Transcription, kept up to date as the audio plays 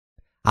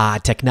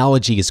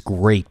Technology is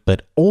great,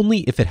 but only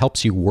if it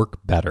helps you work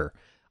better.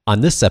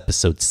 On this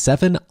episode,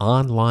 7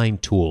 online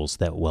tools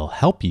that will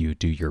help you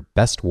do your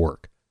best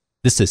work.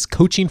 This is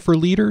Coaching for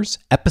Leaders,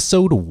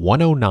 episode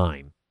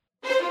 109.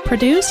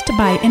 Produced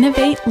by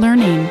Innovate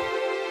Learning,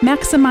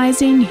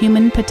 maximizing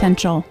human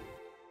potential.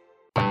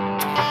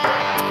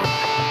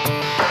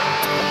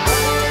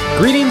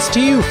 Greetings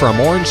to you from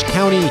Orange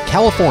County,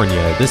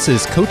 California. This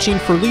is Coaching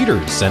for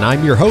Leaders, and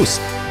I'm your host,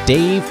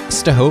 Dave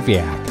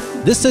Stachowiak.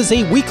 This is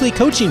a weekly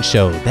coaching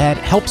show that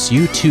helps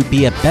you to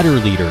be a better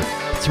leader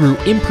through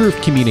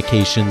improved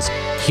communications,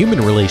 human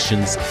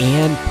relations,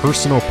 and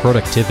personal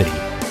productivity.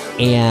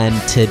 And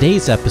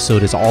today's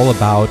episode is all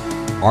about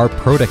our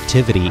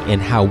productivity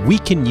and how we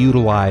can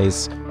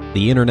utilize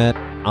the internet,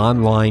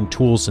 online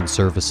tools and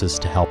services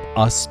to help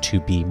us to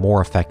be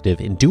more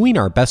effective in doing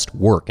our best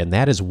work. And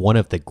that is one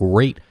of the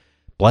great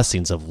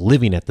blessings of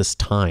living at this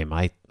time.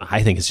 I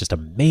think it's just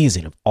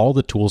amazing of all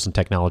the tools and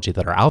technology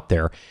that are out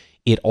there.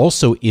 It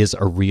also is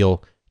a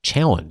real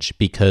challenge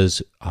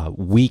because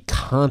we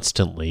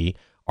constantly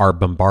are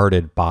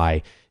bombarded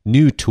by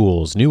new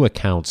tools, new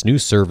accounts, new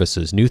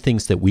services, new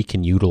things that we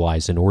can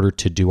utilize in order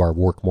to do our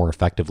work more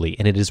effectively.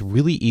 And it is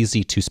really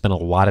easy to spend a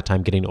lot of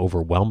time getting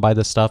overwhelmed by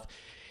this stuff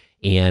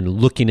and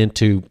looking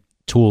into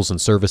tools and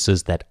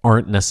services that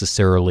aren't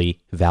necessarily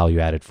value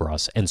added for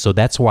us. And so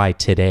that's why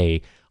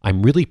today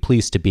I'm really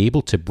pleased to be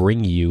able to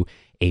bring you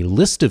a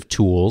list of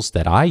tools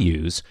that I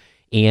use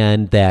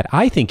and that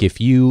I think if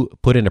you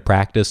put into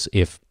practice,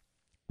 if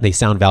they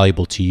sound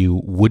valuable to you,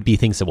 would be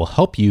things that will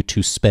help you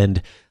to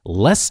spend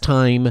less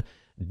time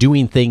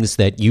doing things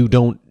that you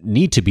don't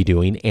need to be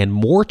doing and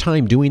more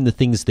time doing the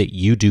things that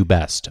you do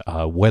best,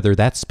 whether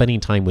that's spending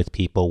time with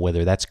people,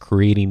 whether that's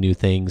creating new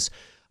things,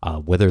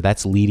 whether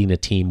that's leading a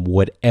team,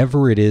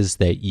 whatever it is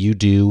that you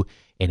do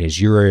and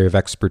is your area of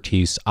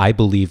expertise, I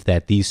believe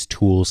that these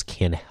tools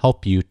can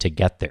help you to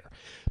get there.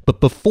 But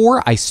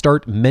before I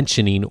start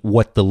mentioning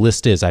what the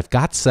list is, I've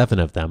got 7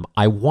 of them.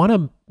 I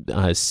want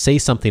to say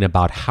something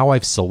about how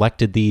I've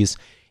selected these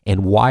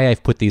and why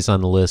I've put these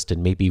on the list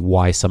and maybe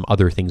why some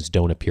other things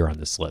don't appear on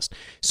this list.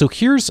 So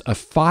here's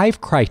 5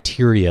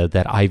 criteria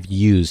that I've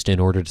used in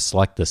order to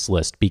select this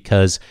list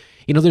because,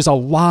 there's a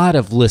lot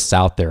of lists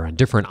out there on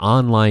different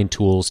online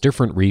tools,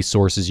 different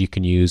resources you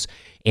can use,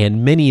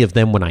 and many of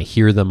them, when I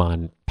hear them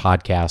on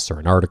podcasts or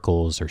in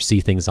articles or see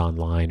things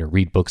online or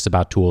read books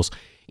about tools,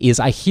 is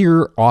I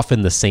hear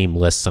often the same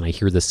lists and I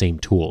hear the same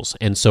tools.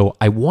 And so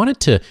I wanted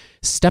to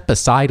step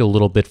aside a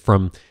little bit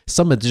from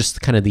some of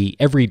just kind of the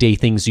everyday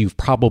things you've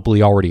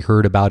probably already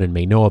heard about and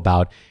may know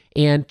about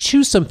and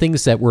choose some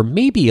things that were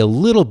maybe a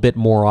little bit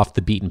more off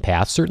the beaten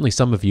path. Certainly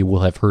some of you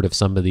will have heard of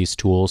some of these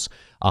tools,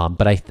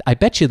 but I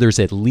bet you there's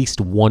at least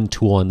one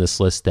tool on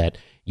this list that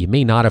you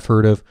may not have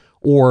heard of,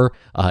 or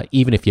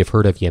even if you've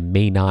heard of, you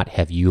may not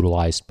have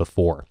utilized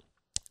before.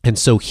 And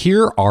so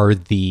here are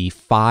the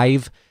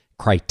 5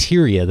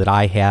 criteria that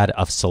I had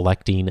of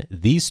selecting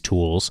these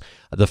tools.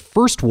 The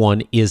first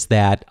one is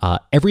that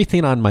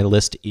everything on my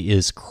list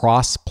is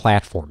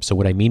cross-platform. So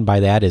what I mean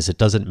by that is it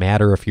doesn't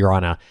matter if you're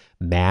on a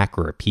Mac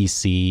or a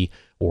PC,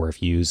 or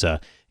if you use a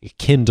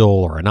Kindle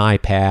or an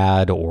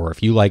iPad, or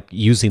if you like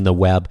using the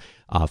web.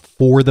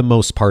 For the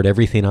most part,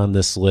 everything on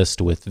this list,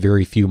 with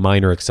very few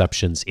minor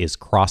exceptions, is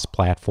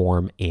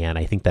cross-platform. And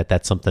I think that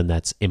that's something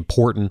that's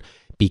important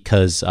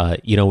because,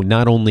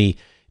 not only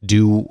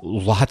do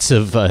lots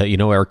of,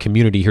 our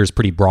community here is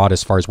pretty broad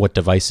as far as what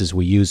devices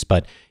we use,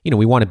 but,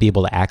 we want to be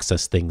able to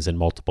access things in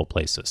multiple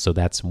places. So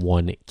that's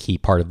one key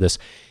part of this.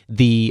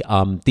 The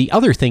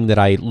other thing that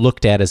I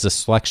looked at as a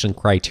selection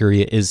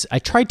criteria is I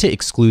tried to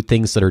exclude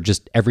things that are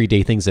just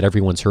everyday things that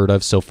everyone's heard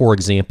of. So for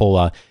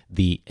example,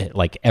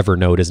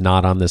 Evernote is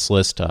not on this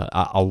list.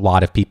 A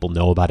lot of people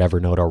know about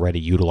Evernote already,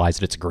 utilize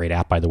it. It's a great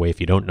app, by the way. If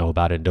you don't know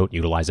about it and don't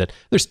utilize it,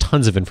 there's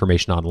tons of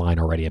information online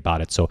already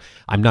about it. So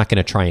I'm not going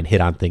to try and hit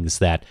on things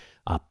that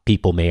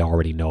people may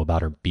already know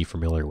about or be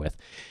familiar with.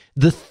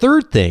 The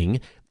third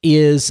thing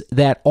is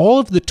that all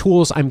of the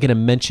tools I'm going to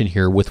mention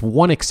here, with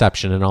one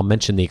exception, and I'll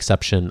mention the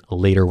exception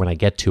later when I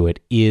get to it,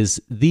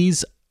 is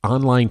these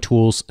online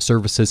tools,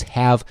 services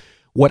have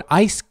what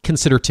I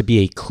consider to be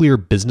a clear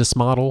business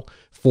model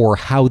for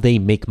how they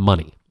make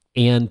money.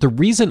 And the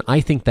reason I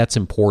think that's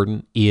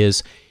important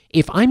is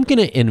if I'm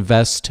going to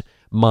invest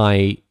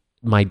my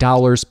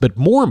dollars, but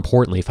more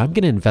importantly, if I'm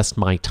going to invest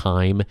my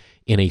time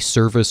in a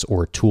service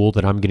or a tool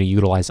that I'm going to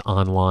utilize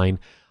online,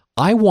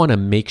 I want to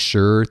make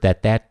sure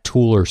that that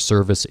tool or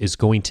service is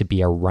going to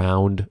be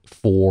around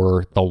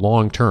for the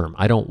long term.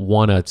 I don't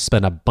want to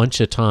spend a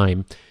bunch of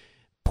time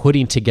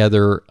putting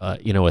together,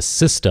 a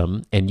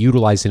system and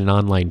utilizing an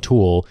online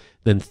tool,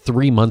 then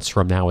 3 months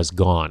from now is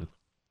gone.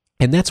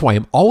 And that's why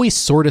I'm always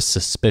sort of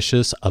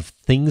suspicious of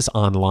things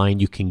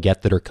online you can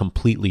get that are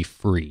completely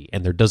free,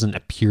 and there doesn't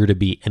appear to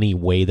be any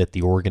way that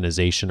the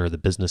organization or the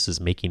business is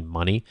making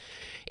money.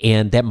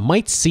 And that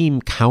might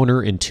seem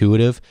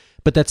counterintuitive,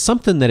 but that's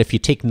something that if you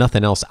take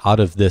nothing else out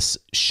of this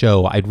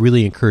show, I'd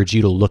really encourage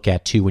you to look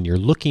at too when you're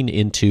looking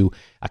into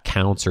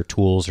accounts or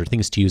tools or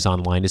things to use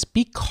online, is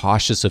be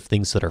cautious of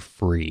things that are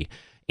free.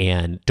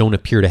 and don't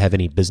appear to have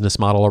any business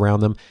model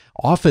around them.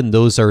 Often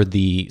those are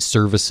the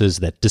services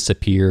that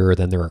disappear,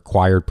 then they're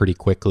acquired pretty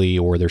quickly,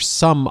 or there's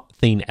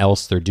something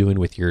else they're doing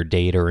with your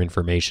data or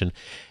information.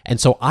 And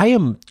so I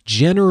am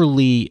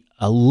generally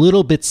a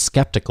little bit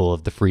skeptical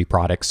of the free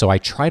products. So I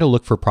try to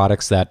look for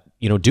products that,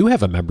 do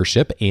have a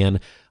membership and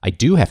I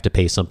do have to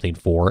pay something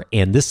for.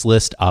 And this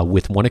list,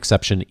 with one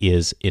exception,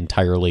 is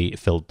entirely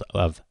filled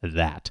of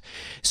that.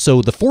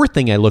 So the fourth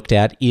thing I looked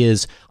at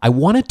is I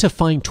wanted to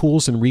find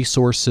tools and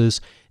resources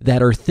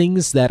that are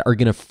things that are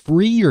going to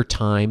free your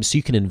time so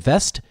you can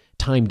invest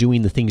time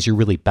doing the things you're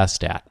really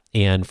best at.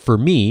 And for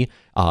me,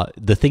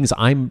 the things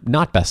I'm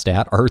not best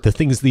at are the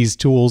things these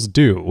tools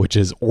do, which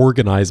is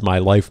organize my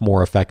life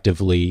more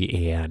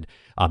effectively and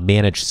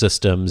manage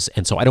systems.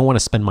 And so I don't want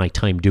to spend my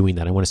time doing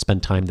that. I want to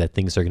spend time that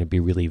things are going to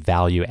be really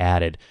value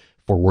added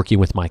for working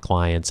with my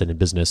clients and in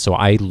business. So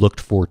I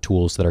looked for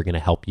tools that are going to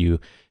help you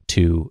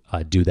to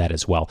do that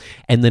as well.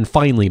 And then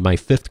finally, my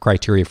fifth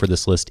criteria for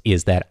this list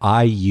is that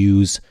I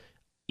use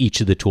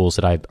each of the tools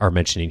that I are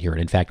mentioning here. And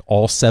in fact,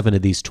 all 7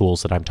 of these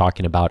tools that I'm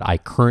talking about, I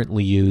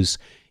currently use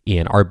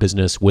in our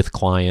business with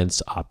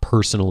clients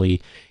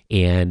personally,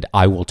 and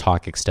I will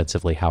talk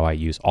extensively how I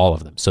use all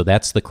of them. So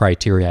that's the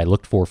criteria I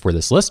looked for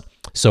this list.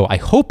 So I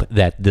hope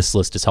that this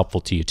list is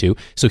helpful to you too.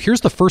 So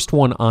here's the first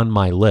one on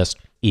my list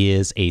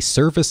is a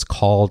service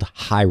called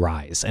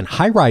Highrise. And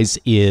Highrise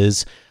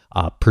is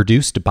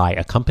produced by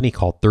a company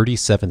called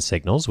 37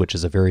 Signals, which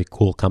is a very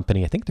cool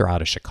company. I think they're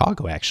out of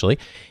Chicago, actually.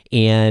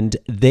 And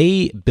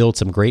they build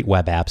some great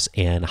web apps,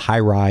 and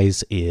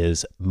Highrise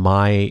is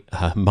my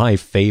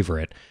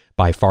favorite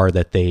by far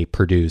that they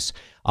produce.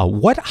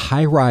 What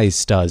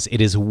Highrise does,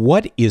 it is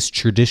what is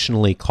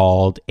traditionally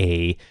called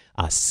a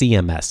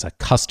CMS, a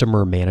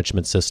customer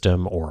management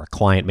system or a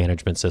client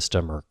management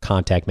system or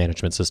contact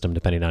management system,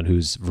 depending on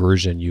whose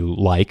version you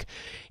like.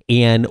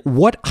 And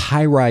what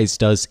Highrise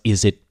does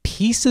is it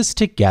pieces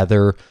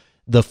together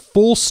the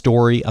full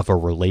story of a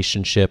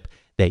relationship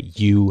that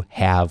you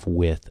have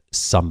with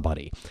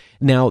somebody.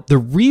 Now, the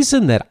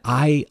reason that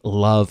I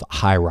love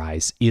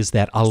Highrise is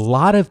that a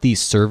lot of these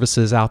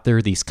services out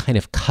there, these kind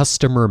of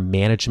customer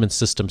management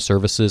system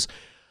services,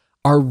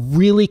 are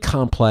really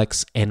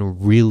complex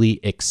and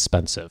really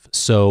expensive.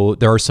 So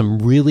there are some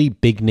really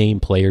big name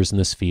players in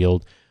this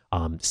field.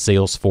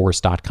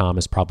 Salesforce.com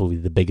is probably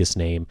the biggest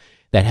name,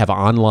 that have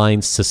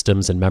online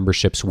systems and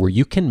memberships where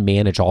you can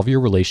manage all of your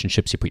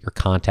relationships. You put your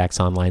contacts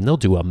online. They'll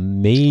do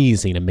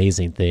amazing,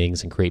 amazing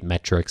things and create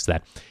metrics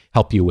that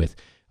help you with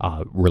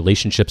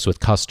relationships with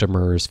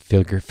customers,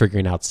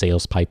 figuring out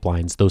sales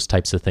pipelines, those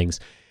types of things.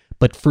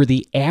 But for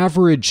the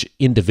average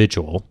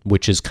individual,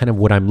 which is kind of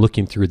what I'm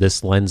looking through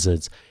this lens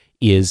is,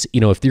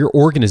 if your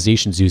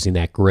organization's using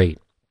that, great.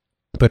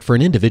 But for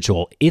an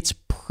individual, it's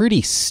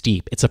pretty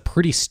steep. It's a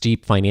pretty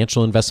steep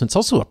financial investment. It's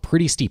also a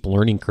pretty steep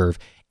learning curve,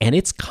 and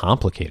it's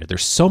complicated.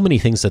 There's so many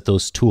things that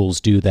those tools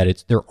do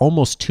that they're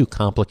almost too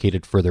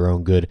complicated for their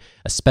own good,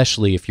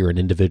 especially if you're an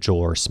individual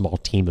or a small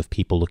team of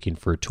people looking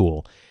for a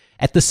tool.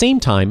 At the same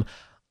time,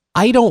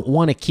 I don't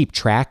want to keep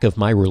track of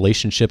my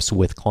relationships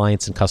with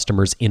clients and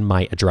customers in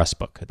my address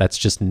book. That's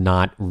just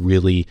not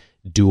really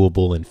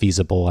doable and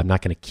feasible. I'm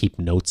not going to keep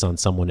notes on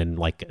someone in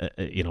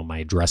my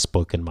address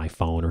book in my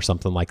phone or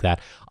something like that.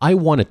 I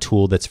want a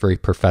tool that's very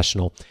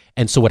professional.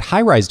 And so what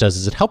Highrise does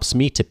is it helps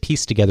me to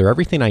piece together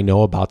everything I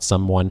know about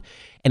someone,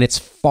 and it's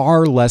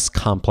far less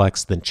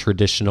complex than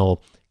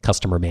traditional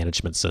customer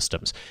management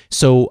systems.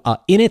 So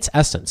in its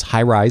essence,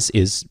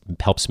 Highrise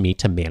helps me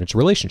to manage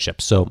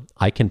relationships. So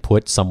I can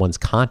put someone's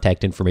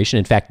contact information.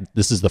 In fact,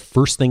 this is the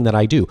first thing that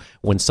I do.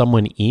 When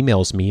someone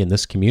emails me in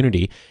this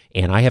community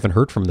and I haven't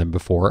heard from them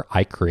before,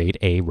 I create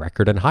a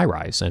record in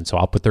Highrise. And so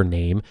I'll put their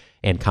name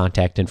and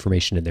contact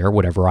information in there,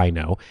 whatever I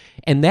know.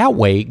 And that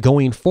way,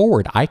 going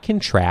forward, I can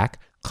track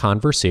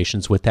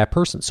conversations with that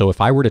person. So if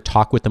I were to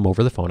talk with them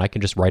over the phone, I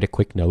can just write a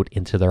quick note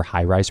into their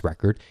Highrise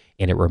record,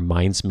 and it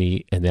reminds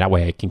me, and that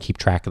way I can keep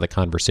track of the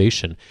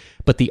conversation.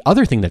 But the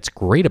other thing that's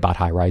great about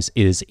Highrise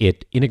is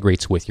it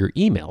integrates with your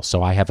email.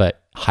 So I have a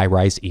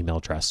Highrise email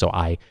address. So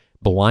I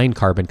blind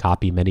carbon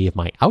copy many of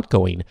my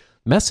outgoing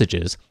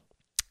messages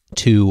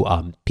to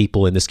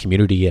people in this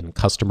community and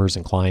customers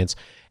and clients.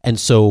 And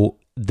so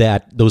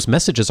that those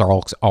messages are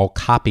all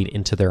copied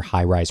into their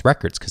Highrise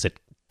records because it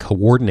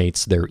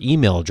coordinates their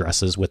email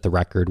addresses with the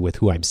record with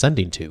who I'm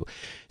sending to.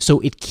 So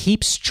it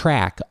keeps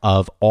track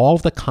of all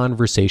the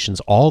conversations,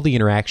 all the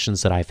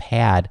interactions that I've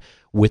had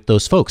with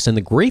those folks. And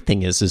the great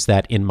thing is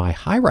that in my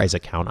Highrise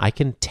account, I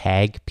can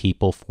tag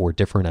people for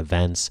different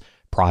events,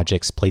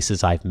 projects,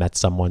 places I've met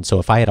someone. So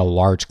if I had a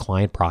large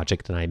client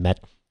project and I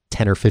met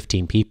 10 or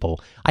 15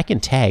 people, I can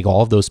tag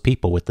all of those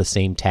people with the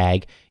same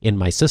tag in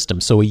my system.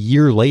 So a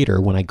year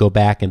later, when I go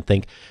back and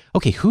think,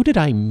 okay, who did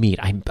I meet?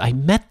 I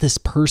met this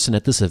person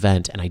at this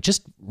event and I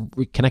just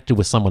connected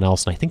with someone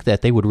else and I think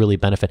that they would really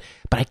benefit,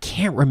 but I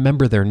can't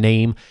remember their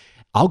name.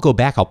 I'll go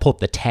back, I'll pull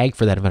up the tag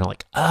for that event. I'm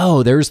like,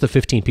 oh, there's the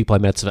 15 people I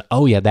met. So,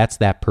 oh yeah, that's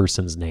that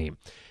person's name.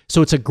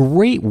 So it's a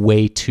great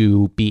way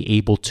to be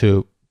able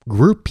to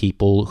group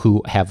people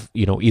who have,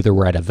 either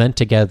we're at an event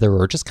together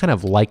or just kind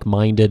of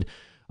like-minded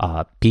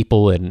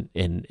people in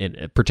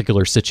a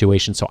particular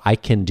situation. So I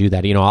can do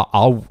that.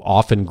 I'll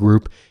often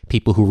group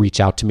people who reach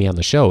out to me on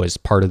the show as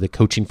part of the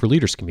Coaching for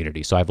Leaders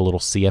community. So I have a little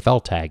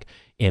CFL tag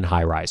in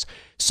HighRise.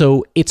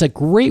 So it's a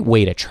great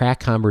way to track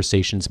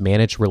conversations,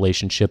 manage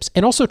relationships,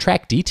 and also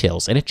track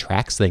details. And it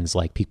tracks things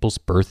like people's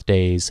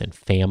birthdays and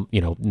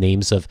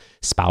names of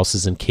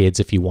spouses and kids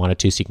if you wanted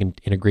to. So you can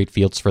integrate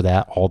fields for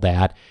that, all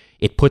that.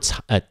 It puts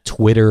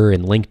Twitter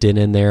and LinkedIn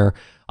in there,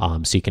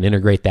 so you can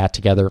integrate that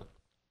together.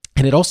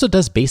 And it also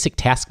does basic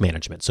task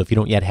management. So if you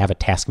don't yet have a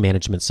task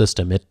management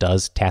system, it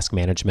does task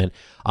management.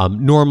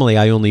 Normally,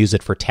 I only use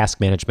it for task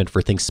management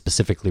for things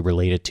specifically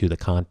related to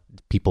the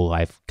people I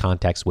have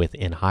contacts with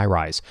in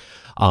HighRise.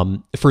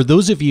 For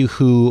those of you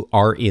who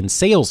are in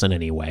sales in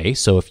any way,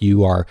 so if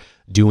you are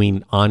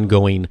doing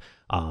ongoing,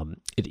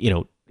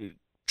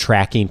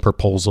 tracking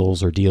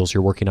proposals or deals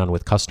you're working on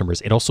with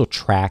customers, it also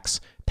tracks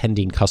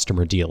pending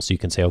customer deals. So you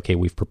can say, okay,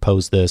 we've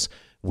proposed this,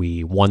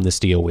 we won this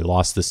deal, we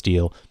lost this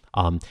deal.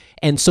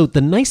 And so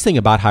the nice thing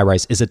about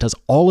HighRise is it does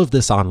all of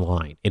this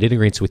online. It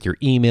integrates with your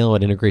email,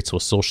 it integrates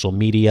with social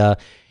media.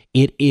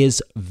 It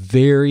is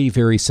very,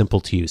 very simple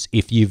to use.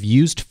 If you've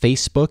used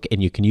Facebook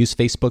and you can use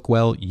Facebook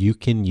well, you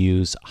can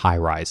use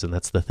HighRise. And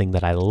that's the thing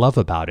that I love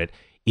about it,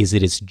 is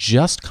it is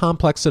just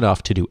complex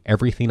enough to do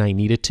everything I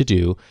need it to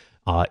do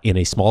in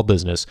a small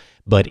business,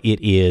 but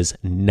it is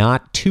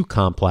not too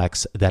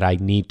complex that I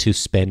need to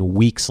spend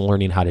weeks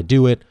learning how to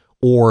do it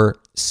or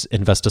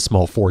invest a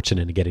small fortune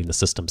into getting the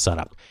system set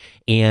up.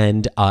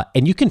 And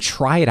you can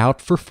try it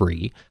out for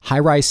free.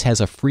 HighRise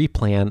has a free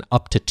plan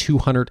up to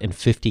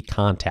 250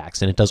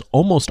 contacts, and it does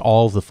almost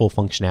all of the full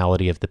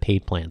functionality of the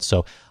paid plan.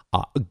 So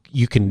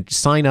you can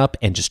sign up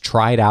and just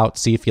try it out,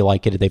 see if you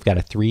like it. They've got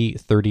a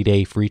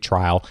 30-day free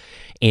trial.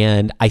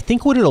 And I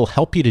think what it'll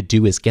help you to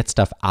do is get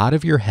stuff out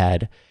of your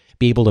head,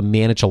 be able to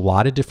manage a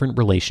lot of different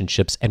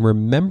relationships, and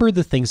remember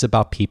the things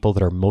about people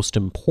that are most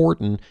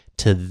important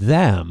to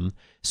them,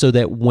 so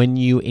that when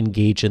you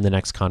engage in the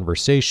next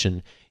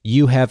conversation,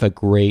 you have a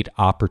great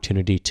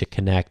opportunity to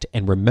connect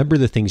and remember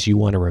the things you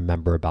want to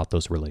remember about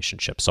those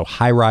relationships. So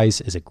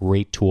HighRise is a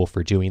great tool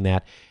for doing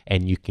that,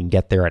 and you can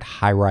get there at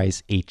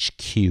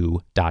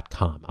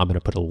highrisehq.com. I'm going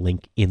to put a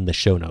link in the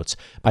show notes.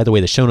 By the way,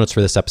 the show notes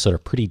for this episode are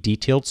pretty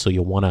detailed, so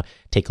you'll want to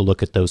take a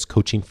look at those,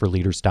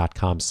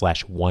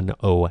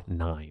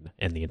 coachingforleaders.com/109,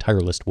 and the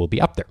entire list will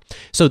be up there.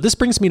 So this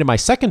brings me to my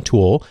second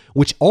tool,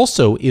 which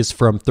also is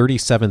from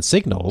 37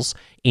 Signals,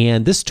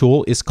 and this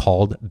tool is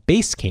called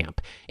Basecamp.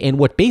 And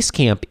what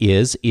Basecamp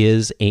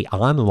is a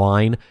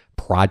online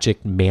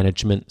project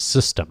management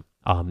system.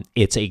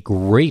 It's a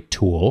great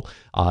tool.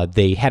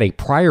 They had a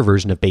prior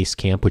version of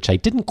Basecamp, which I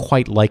didn't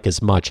quite like as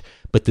much,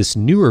 but this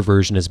newer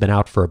version has been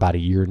out for about a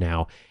year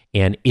now,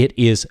 and it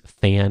is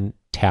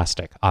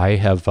fantastic. I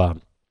have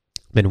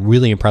been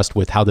really impressed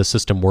with how the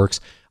system works.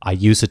 I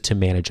use it to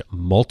manage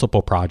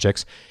multiple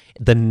projects.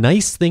 The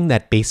nice thing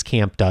that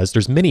Basecamp does,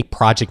 there's many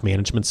project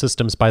management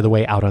systems, by the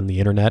way, out on the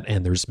internet,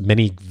 and there's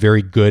many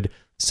very good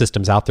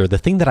systems out there. The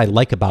thing that I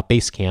like about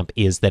Basecamp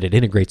is that it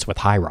integrates with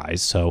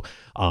HighRise, so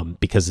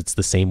because it's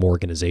the same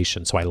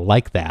organization. So I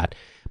like that.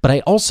 But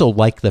I also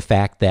like the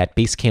fact that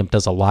Basecamp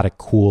does a lot of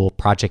cool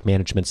project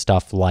management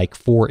stuff, like,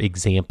 for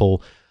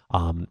example,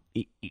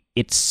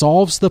 it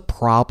solves the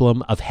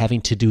problem of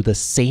having to do the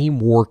same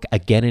work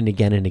again and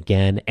again and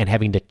again and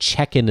having to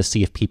check in to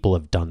see if people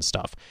have done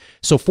stuff.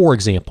 So for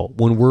example,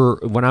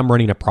 when I'm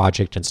running a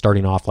project and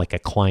starting off like a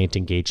client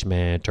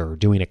engagement or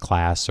doing a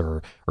class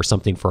or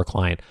something for a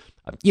client,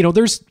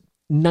 there's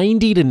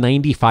 90 to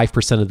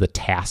 95% of the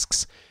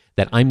tasks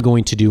that I'm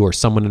going to do or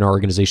someone in our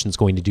organization is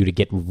going to do to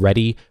get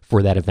ready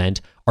for that event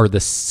are the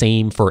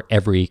same for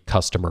every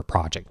customer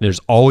project.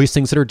 There's always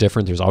things that are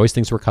different. There's always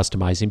things we're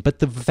customizing, but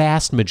the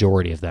vast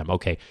majority of them,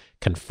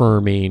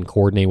 confirming,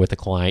 coordinating with the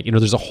client,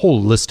 there's a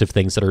whole list of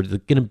things that are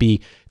going to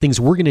be things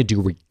we're going to do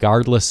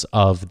regardless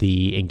of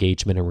the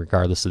engagement and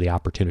regardless of the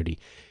opportunity.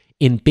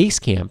 In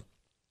Basecamp,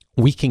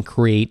 we can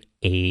create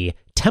a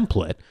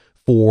template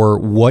for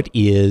what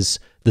is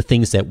the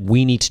things that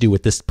we need to do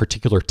with this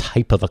particular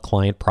type of a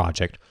client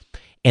project.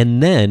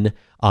 And then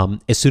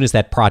as soon as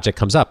that project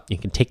comes up, you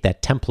can take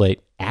that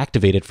template,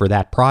 activate it for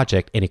that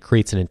project, and it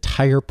creates an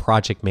entire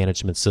project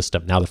management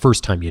system. Now, the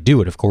first time you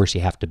do it, of course, you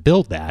have to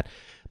build that,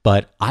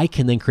 but I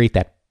can then create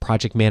that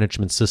project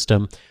management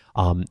system,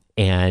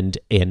 and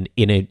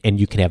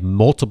you can have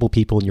multiple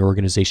people in your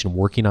organization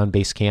working on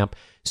Basecamp.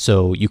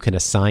 So you can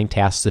assign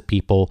tasks to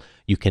people,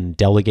 you can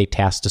delegate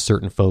tasks to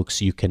certain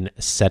folks, you can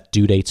set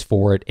due dates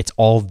for it. It's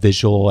all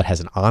visual. It has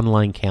an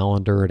online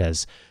calendar. It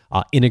has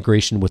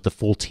integration with the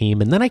full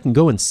team. And then I can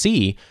go and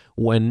see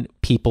when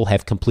people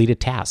have completed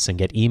tasks and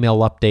get email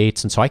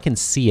updates. And so I can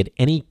see at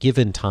any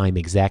given time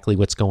exactly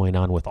what's going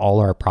on with all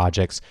our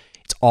projects.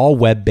 It's all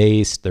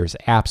web-based. There's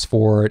apps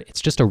for it.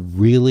 It's just a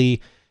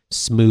really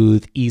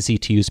smooth, easy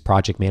to use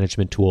project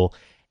management tool.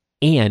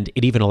 And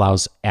it even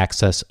allows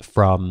access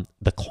from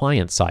the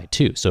client side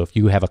too. So if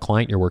you have a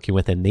client you're working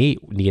with and they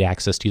need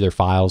access to either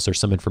files or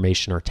some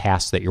information or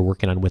tasks that you're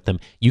working on with them,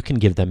 you can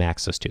give them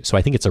access to. So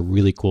I think it's a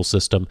really cool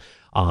system.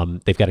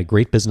 They've got a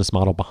great business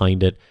model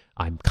behind it.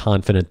 I'm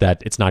confident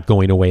that it's not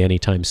going away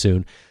anytime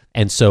soon.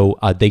 And so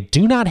they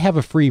do not have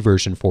a free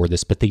version for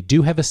this, but they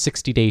do have a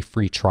 60-day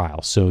free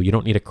trial. So you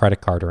don't need a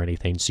credit card or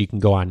anything. So you can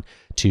go on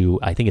to,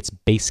 I think it's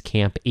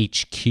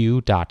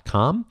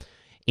basecamphq.com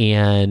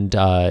and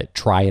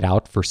try it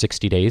out for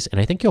 60 days.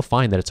 And I think you'll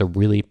find that it's a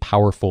really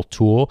powerful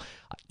tool.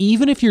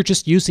 Even if you're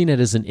just using it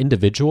as an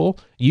individual,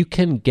 you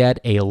can get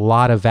a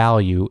lot of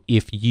value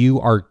if you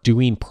are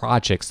doing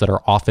projects that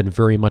are often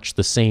very much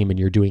the same and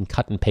you're doing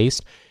cut and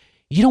paste.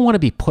 You don't want to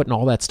be putting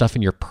all that stuff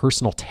in your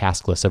personal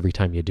task list every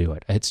time you do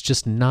it. It's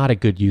just not a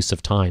good use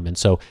of time. And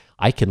so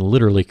I can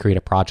literally create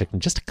a project in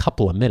just a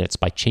couple of minutes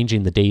by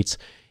changing the dates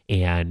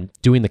and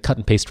doing the cut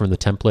and paste from the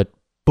template.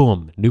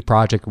 Boom, new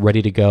project,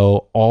 ready to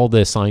go. All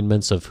the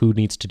assignments of who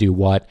needs to do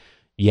what.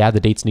 Yeah, the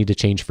dates need to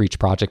change for each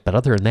project. But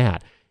other than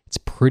that, it's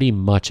pretty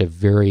much a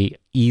very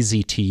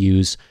easy to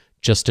use,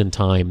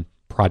 just-in-time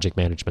project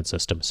management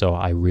system. So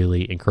I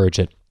really encourage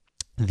it.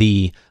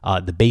 The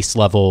base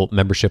level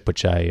membership,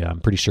 which I'm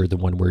pretty sure the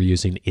one we're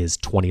using is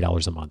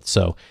 $20 a month.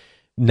 So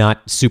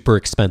not super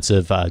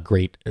expensive,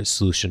 great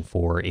solution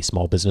for a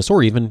small business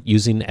or even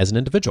using as an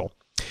individual.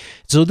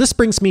 So this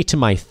brings me to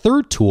my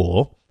third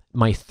tool.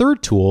 My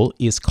third tool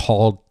is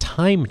called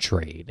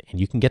TimeTrade, and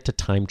you can get to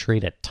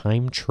TimeTrade at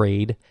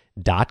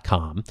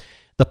timetrade.com.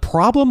 The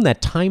problem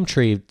that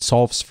TimeTrade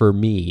solves for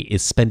me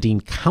is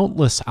spending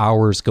countless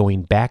hours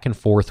going back and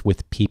forth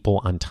with people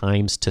on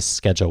times to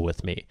schedule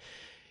with me.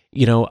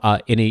 You know,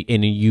 any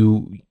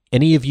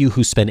of you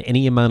who spend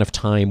any amount of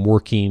time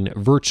working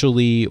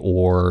virtually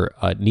or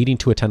needing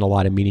to attend a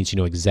lot of meetings, you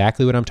know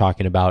exactly what I'm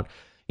talking about.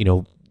 You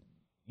know,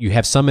 you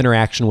have some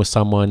interaction with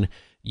someone,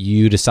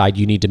 you decide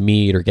you need to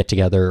meet or get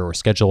together or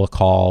schedule a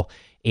call,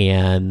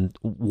 and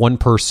one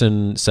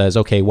person says,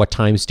 okay, what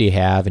times do you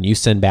have? And you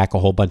send back a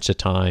whole bunch of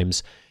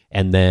times,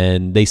 and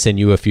then they send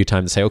you a few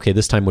times and say, okay,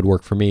 this time would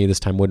work for me, this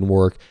time wouldn't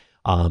work.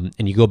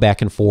 And you go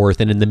back and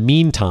forth. And in the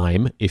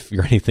meantime, if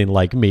you're anything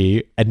like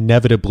me,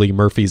 inevitably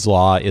Murphy's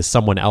Law is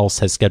someone else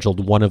has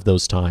scheduled one of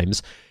those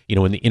times, you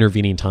know, in the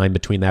intervening time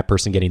between that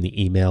person getting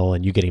the email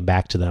and you getting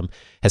back to them,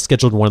 has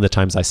scheduled one of the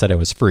times I said I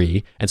was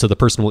free. And so the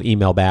person will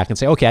email back and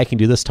say, okay, I can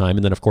do this time.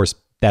 And then of course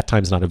that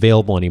time's not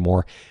available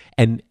anymore.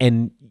 And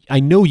I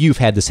know you've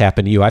had this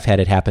happen to you. I've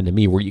had it happen to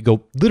me where you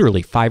go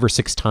literally 5 or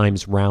 6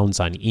 times rounds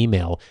on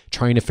email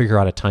trying to figure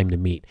out a time to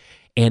meet.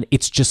 And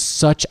it's just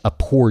such a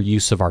poor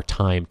use of our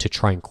time to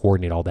try and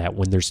coordinate all that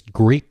when there's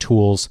great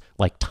tools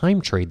like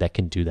TimeTrade that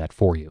can do that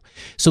for you.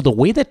 So the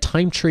way that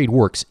TimeTrade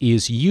works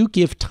is you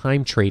give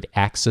TimeTrade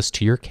access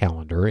to your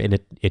calendar, and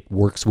it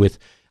works with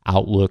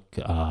Outlook,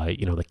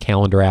 the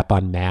calendar app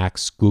on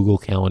Macs, Google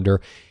Calendar.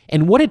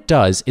 And what it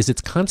does is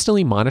it's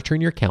constantly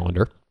monitoring your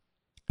calendar,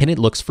 and it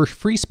looks for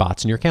free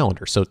spots in your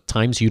calendar. So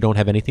times you don't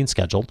have anything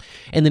scheduled.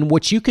 And then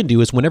what you can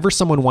do is whenever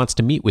someone wants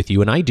to meet with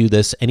you, and I do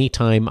this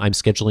anytime I'm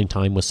scheduling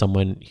time with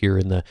someone here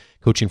in the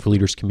Coaching for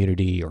Leaders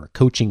community or a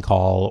coaching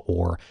call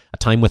or a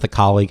time with a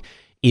colleague,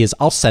 is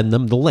I'll send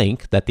them the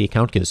link that the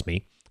account gives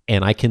me.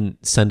 And I can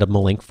send them a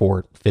link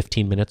for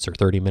 15 minutes or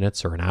 30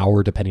 minutes or an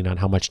hour, depending on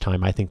how much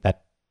time I think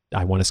that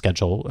I want to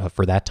schedule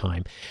for that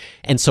time.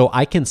 And so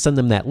I can send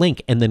them that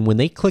link. And then when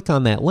they click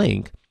on that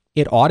link,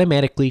 it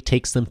automatically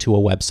takes them to a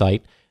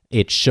website.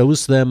 It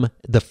shows them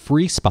the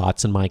free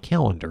spots in my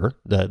calendar,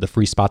 the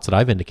free spots that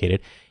I've indicated,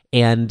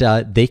 and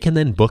they can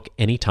then book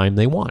anytime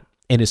they want.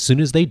 And as soon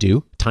as they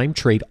do,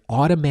 TimeTrade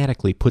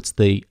automatically puts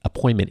the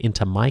appointment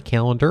into my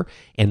calendar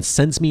and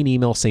sends me an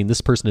email saying this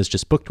person has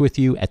just booked with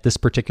you at this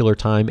particular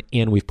time,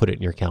 and we've put it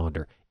in your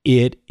calendar.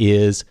 It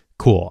is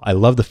cool. I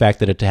love the fact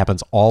that it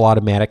happens all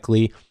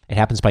automatically. It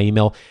happens by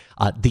email.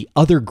 The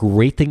other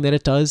great thing that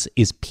it does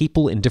is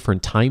people in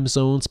different time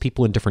zones,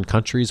 people in different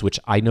countries, which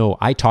I know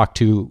I talk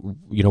to,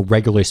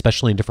 regularly,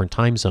 especially in different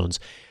time zones.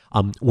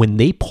 When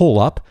they pull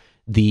up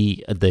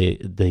the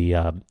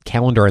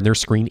calendar on their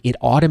screen, it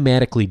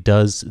automatically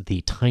does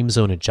the time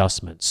zone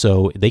adjustment.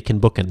 So they can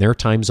book in their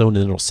time zone, and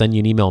then it'll send you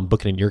an email and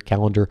book it in your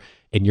calendar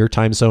in your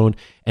time zone.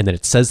 And then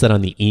it says that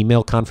on the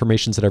email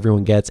confirmations that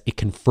everyone gets. It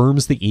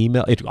confirms the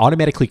email. It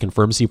automatically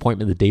confirms the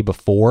appointment the day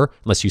before,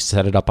 unless you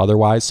set it up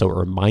otherwise. So it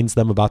reminds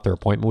them about their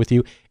appointment with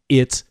you.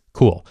 It's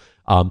cool.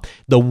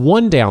 The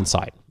one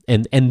downside,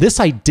 and this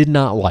I did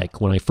not like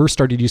when I first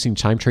started using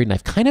TimeTrade, and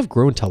I've kind of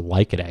grown to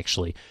like it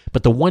actually.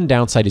 But the one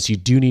downside is you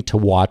do need to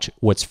watch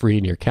what's free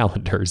in your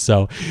calendar.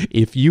 So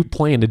if you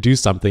plan to do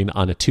something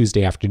on a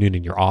Tuesday afternoon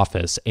in your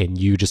office and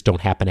you just don't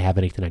happen to have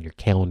anything on your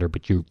calendar,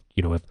 but you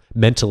have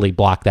mentally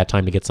blocked that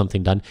time to get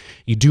something done,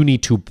 you do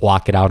need to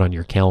block it out on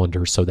your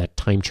calendar so that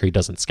TimeTrade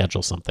doesn't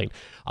schedule something.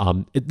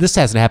 This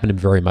hasn't happened to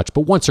me very much,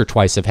 but once or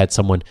twice I've had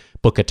someone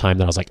book a time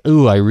that I was like,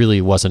 ooh, I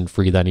really wasn't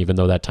free then, even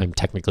though that time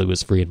technically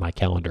was free in my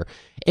calendar.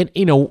 And,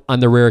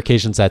 on the rare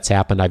occasions that's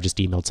happened, I've just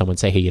emailed someone and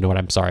say, hey, you know what,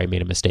 I'm sorry, I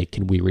made a mistake.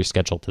 Can we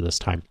reschedule to this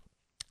time?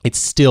 It's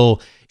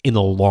still in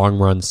the long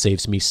run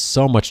saves me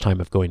so much time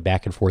of going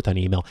back and forth on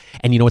email.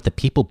 And you know what? The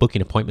people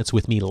booking appointments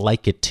with me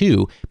like it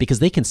too, because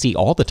they can see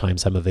all the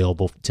times I'm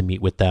available to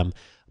meet with them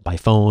by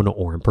phone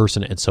or in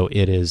person. And so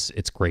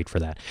it's great for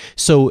that.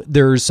 So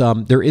there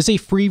is a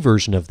free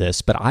version of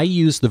this, but I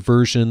use the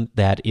version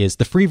that is,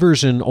 the free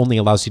version only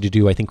allows you to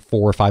do, I think,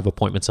 4 or 5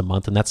 appointments a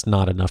month, and that's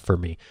not enough for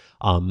me.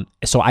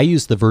 So I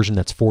use the version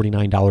that's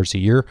 $49 a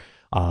year,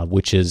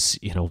 which is,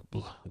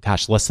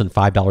 less than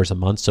 $5 a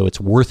month. So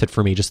it's worth it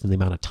for me just in the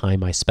amount of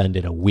time I spend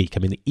in a week. I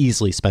mean, it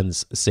easily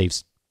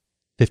saves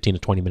 15 to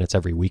 20 minutes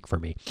every week for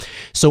me.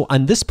 So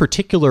on this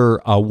particular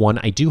one,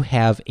 I do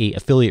have a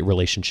affiliate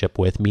relationship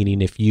with,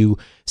 meaning if you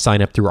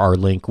sign up through our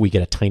link, we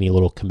get a tiny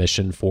little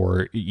commission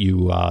for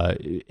you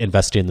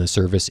investing in the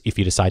service if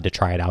you decide to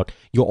try it out.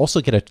 You'll also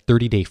get a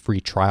 30-day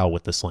free trial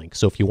with this link.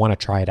 So if you want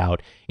to try it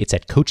out, it's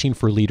at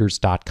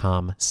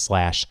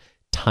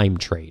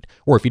coachingforleaders.com/timetrade.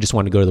 Or if you just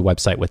want to go to the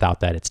website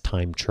without that, it's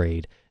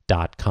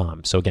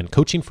timetrade.com. So again,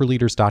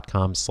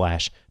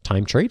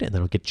 coachingforleaders.com/timetrade, and then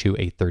it'll get you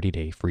a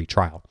 30-day free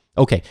trial.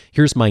 Okay,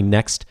 here's my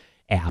next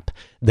app.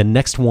 The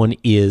next one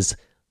is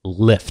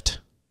Lift.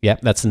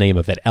 Yep, that's the name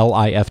of it,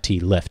 L-I-F-T,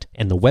 Lift.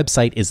 And the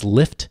website is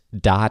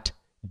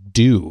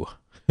lift.do.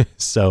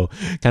 So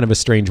kind of a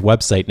strange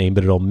website name,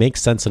 but it'll make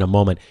sense in a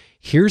moment.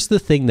 Here's the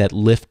thing that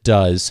Lift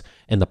does,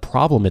 and the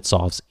problem it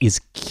solves,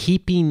 is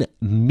keeping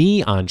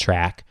me on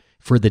track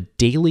for the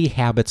daily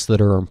habits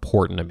that are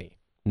important to me.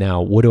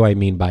 Now, what do I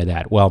mean by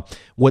that? Well,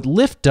 what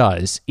Lift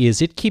does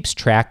is it keeps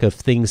track of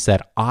things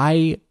that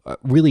I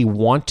really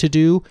want to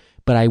do,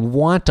 but I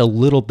want a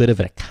little bit of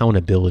an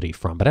accountability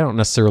from. But I don't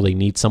necessarily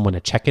need someone to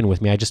check in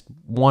with me. I just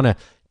want to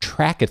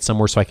track it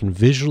somewhere so I can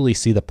visually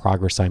see the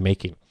progress I'm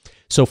making.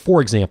 So,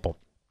 for example,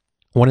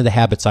 one of the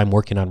habits I'm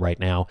working on right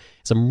now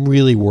is I'm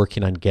really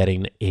working on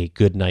getting a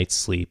good night's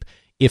sleep,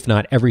 if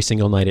not every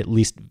single night, at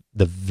least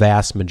the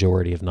vast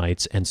majority of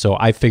nights. And so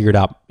I figured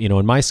out,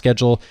 in my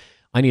schedule,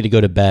 I need to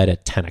go to bed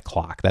at 10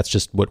 o'clock. That's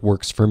just what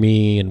works for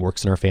me and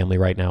works in our family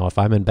right now. If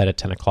I'm in bed at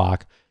 10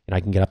 o'clock and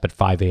I can get up at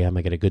 5 a.m.,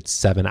 I get a good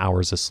 7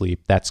 hours of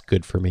sleep. That's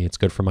good for me. It's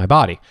good for my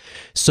body.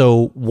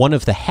 So one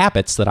of the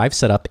habits that I've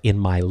set up in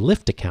my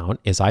Lift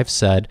account is I've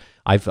seen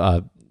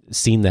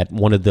that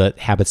one of the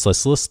habits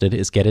that's listed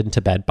is get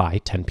into bed by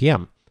 10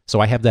 p.m.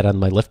 So I have that on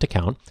my Lift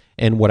account.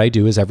 And what I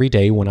do is every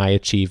day when I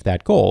achieve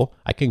that goal,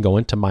 I can go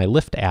into my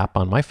Lift app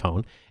on my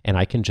phone and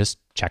I can just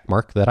check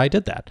mark that I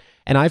did that.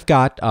 And I've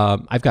got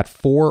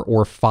 4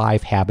 or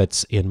 5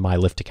 habits in my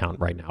Lift account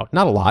right now.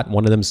 Not a lot.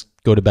 One of them is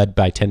go to bed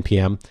by 10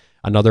 p.m.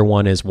 Another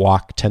one is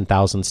walk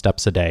 10,000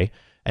 steps a day.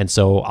 And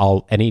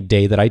so any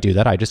day that I do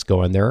that, I just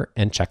go in there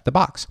and check the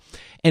box.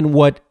 And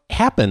what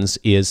happens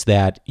is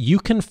that you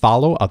can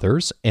follow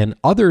others, and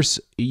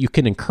you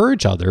can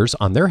encourage others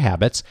on their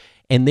habits,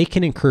 and they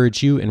can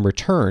encourage you in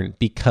return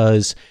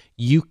because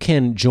you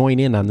can join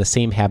in on the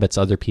same habits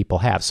other people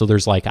have. So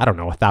there's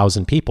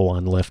 1,000 people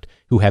on Lift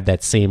who have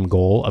that same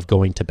goal of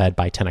going to bed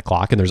by 10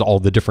 o'clock. And there's all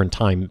the different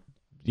times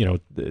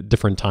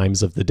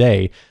of the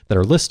day that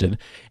are listed.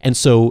 And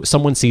so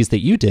someone sees that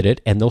you did it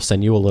and they'll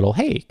send you a little,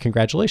 hey,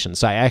 congratulations.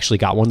 So I actually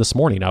got one this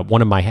morning.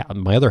 One of my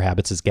other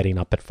habits is getting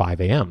up at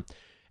 5 a.m.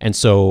 And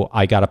so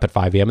I got up at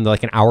 5 a.m. and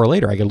an hour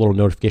later, I get a little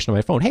notification on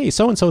my phone. Hey,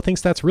 so-and-so thinks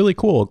that's really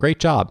cool. Great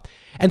job.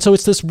 And so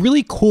it's this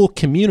really cool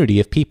community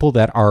of people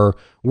that are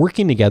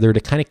working together to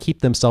kind of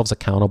keep themselves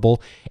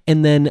accountable.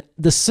 And then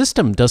the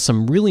system does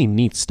some really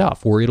neat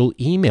stuff where it'll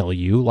email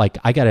you.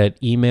 I got an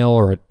email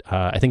or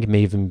I think it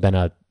may have even been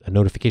a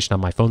notification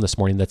on my phone this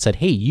morning that said,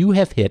 hey, you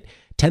have hit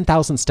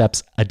 10,000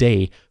 steps a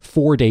day,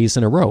 4 days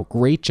in a row.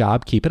 Great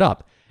job. Keep it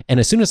up. And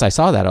as soon as I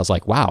saw that, I was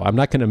like, wow, I'm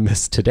not going to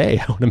miss today.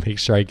 I want to make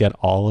sure I get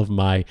all of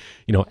my,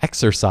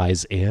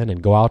 exercise in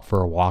and go out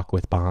for a walk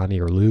with Bonnie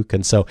or Luke.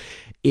 And so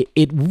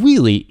it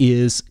really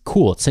is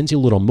cool. It sends you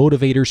little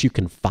motivators. You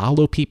can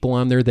follow people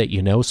on there that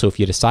you know. So if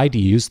you decide to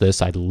use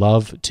this, I'd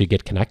love to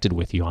get connected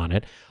with you on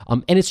it.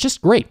 And it's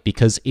just great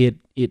because it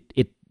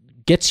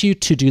gets you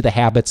to do the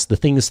habits, the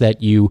things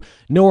that you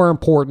know are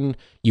important,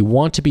 you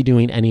want to be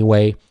doing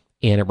anyway,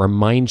 and it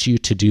reminds you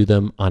to do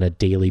them on a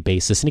daily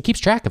basis. And it keeps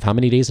track of how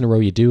many days in a row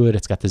you do it.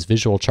 It's got this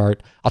visual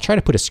chart. I'll try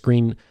to put a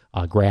screen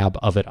grab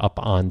of it up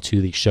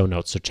onto the show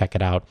notes, so check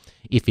it out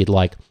if you'd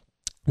like.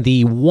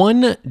 The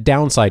one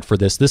downside for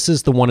this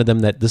is the one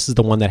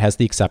that has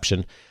the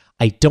exception.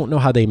 I don't know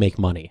how they make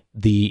money.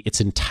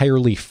 It's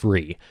entirely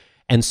free.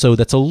 And so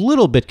that's a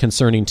little bit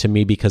concerning to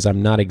me because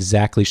I'm not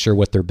exactly sure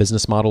what their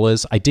business model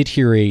is. I did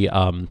hear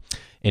an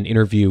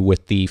interview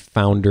with the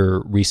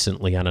founder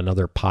recently on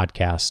another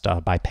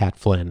podcast by Pat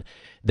Flynn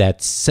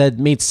that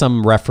made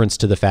some reference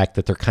to the fact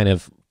that they're kind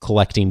of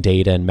collecting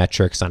data and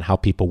metrics on how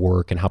people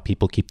work and how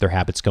people keep their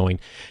habits going.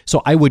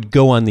 So I would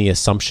go on the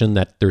assumption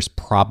that there's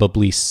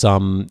probably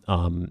some,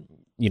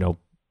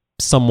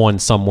 someone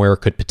somewhere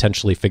could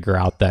potentially figure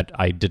out that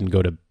I didn't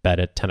go to bed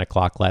at 10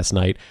 o'clock last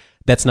night.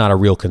 That's not a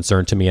real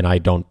concern to me, and I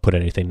don't put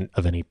anything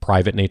of any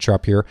private nature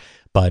up here.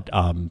 But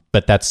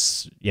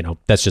that's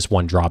just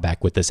one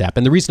drawback with this app.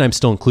 And the reason I'm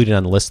still included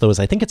on the list, though, is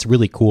I think it's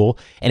really cool.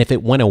 And if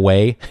it went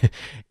away,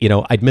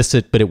 I'd miss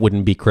it, but it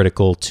wouldn't be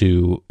critical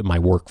to my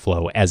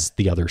workflow as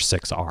the other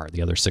 6 are.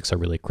 The other 6 are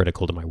really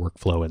critical to my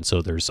workflow, and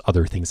so there's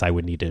other things I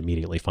would need to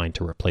immediately find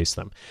to replace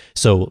them.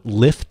 So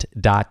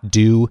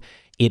Lift.do.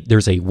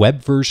 There's a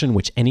web version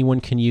which anyone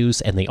can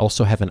use, and they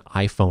also have an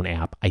iPhone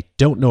app. I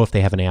don't know if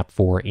they have an app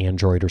for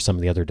Android or some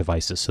of the other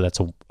devices, so that's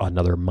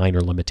another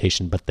minor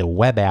limitation, but the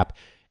web app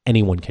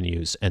anyone can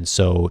use. And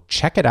so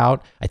check it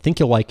out. I think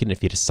you'll like it. And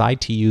if you decide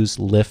to use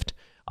Lyft,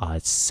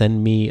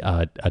 send me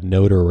a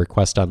note or a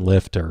request on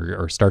Lyft,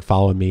 or start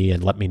following me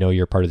and let me know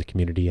you're part of the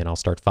community, and I'll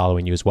start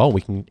following you as well.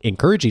 We can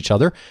encourage each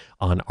other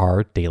on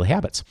our daily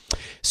habits.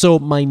 So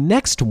my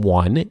next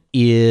one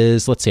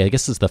is, let's see, I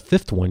guess this is the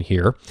 5th one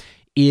here,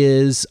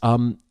 is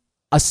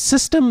a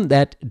system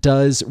that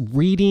does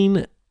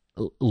reading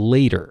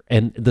later.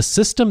 And the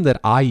system that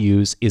I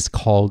use is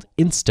called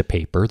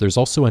Instapaper. There's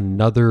also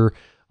another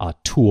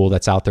tool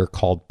that's out there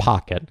called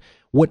Pocket.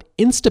 What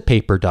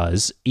Instapaper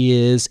does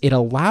is it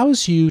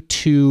allows you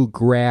to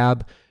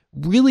grab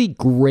really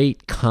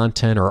great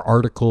content or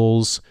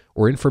articles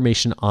or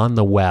information on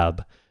the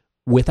web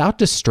without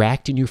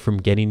distracting you from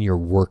getting your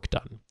work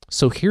done.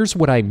 So here's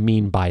what I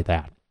mean by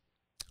that.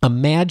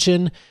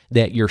 Imagine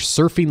that you're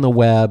surfing the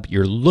web,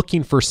 you're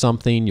looking for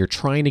something, you're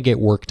trying to get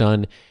work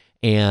done,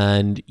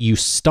 and you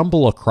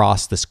stumble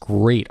across this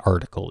great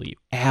article you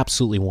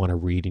absolutely want to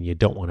read and you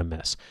don't want to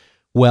miss.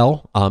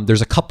 Well,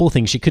 there's a couple of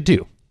things you could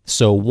do.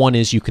 So one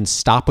is you can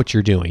stop what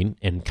you're doing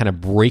and kind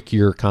of break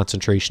your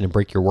concentration and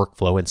break your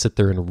workflow and sit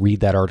there and read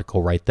that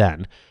article right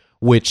then,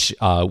 which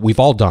we've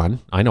all done.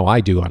 I know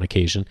I do on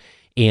occasion.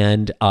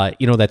 And,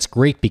 that's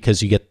great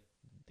because you get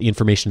the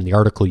information in the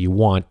article you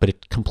want, but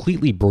it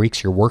completely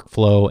breaks your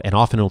workflow, and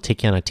often it'll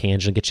take you on a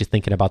tangent, get you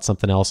thinking about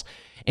something else.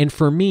 And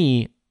for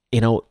me,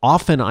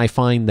 often I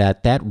find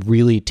that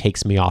really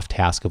takes me off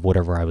task of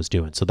whatever I was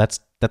doing. So that's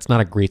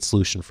not a great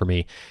solution for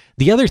me.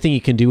 The other thing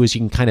you can do is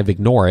you can kind of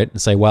ignore it and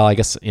say, well, I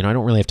guess, I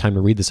don't really have time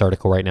to read this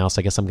article right now,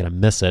 so I guess I'm going to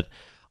miss it.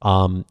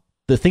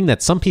 The thing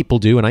that some people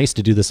do, and I used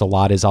to do this a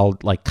lot, is I'll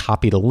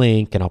copy the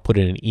link and I'll put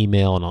it in an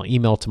email and I'll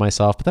email it to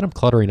myself, but then I'm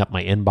cluttering up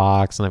my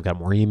inbox and I've got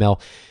more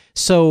email.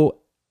 So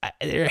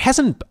there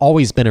hasn't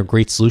always been a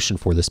great solution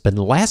for this, but in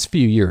the last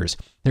few years,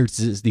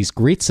 there's these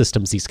great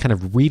systems, these kind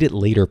of read it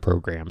later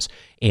programs.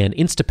 And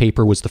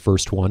Instapaper was the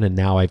first one, and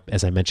now,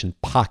 as I mentioned,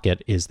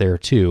 Pocket is there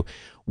too.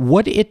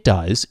 What it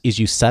does is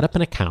you set up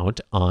an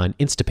account on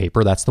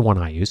Instapaper, that's the one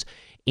I use,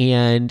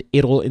 and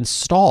it'll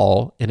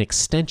install an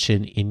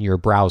extension in your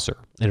browser.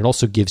 And it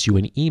also gives you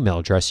an email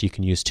address you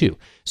can use too.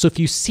 So if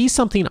you see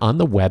something on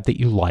the web that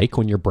you like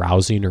when you're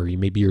browsing, or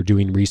maybe you're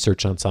doing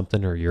research on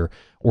something,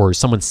 or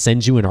someone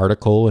sends you an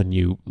article and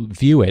you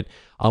view it,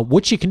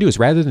 what you can do is,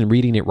 rather than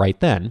reading it right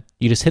then,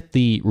 you just hit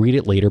the read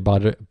it later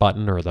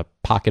button or the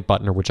Pocket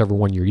button, or whichever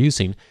one you're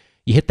using.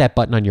 You hit that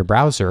button on your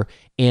browser,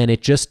 and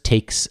it just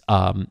takes,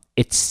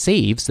 it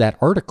saves that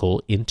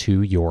article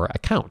into your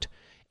account.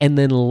 And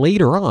then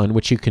later on,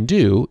 what you can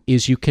do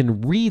is you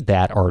can read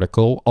that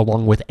article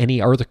along with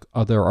any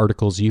other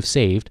articles you've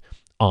saved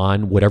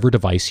on whatever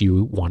device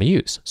you want to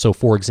use. So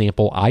for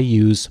example, I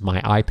use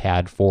my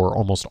iPad for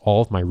almost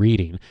all of my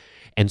reading.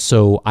 And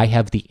so I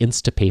have the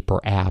Instapaper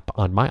app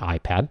on my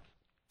iPad.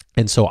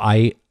 And so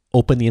I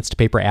open the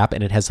Instapaper app,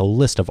 and it has a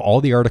list of all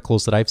the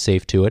articles that I've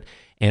saved to it.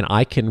 And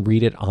I can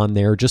read it on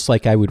there just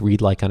like I would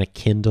read on a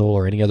Kindle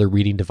or any other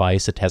reading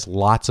device. It has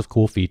lots of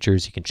cool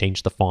features. You can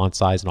change the font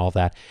size and all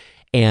that.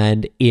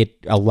 And it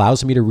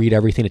allows me to read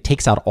everything. It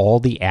takes out all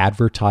the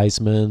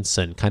advertisements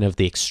and kind of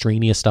the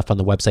extraneous stuff on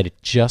the website.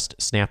 It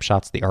just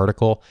snapshots the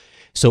article.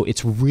 So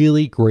it's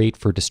really great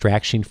for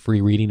distraction-free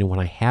reading. And when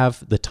I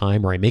have the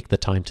time, or I make the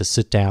time to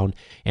sit down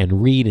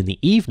and read in the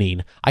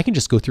evening, I can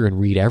just go through and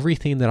read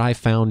everything that I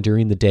found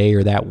during the day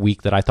or that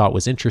week that I thought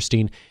was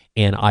interesting,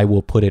 and I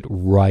will put it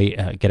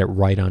right, get it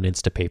right on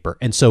Instapaper.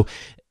 And so,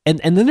 and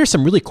then there's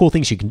some really cool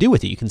things you can do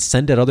with it. You can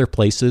send it other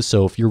places.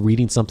 So if you're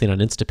reading something on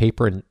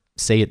Instapaper and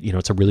say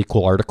it's a really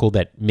cool article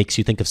that makes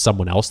you think of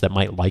someone else that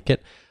might like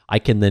it, I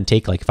can then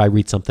take, if I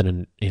read something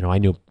and, I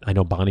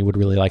know Bonnie would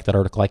really like that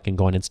article, I can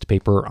go on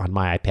Instapaper on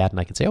my iPad and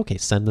I can say, okay,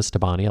 send this to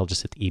Bonnie. I'll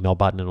just hit the email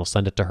button and it'll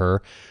send it to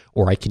her.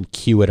 Or I can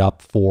queue it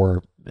up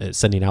for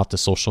sending out to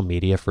social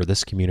media for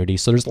this community.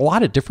 So there's a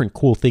lot of different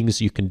cool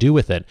things you can do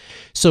with it.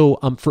 So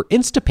for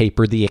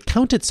Instapaper, the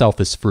account itself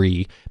is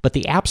free, but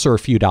the apps are a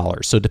few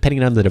dollars. So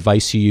depending on the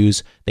device you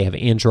use, they have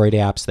Android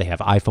apps, they have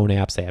iPhone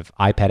apps, they have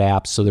iPad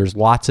apps. So there's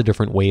lots of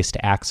different ways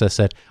to access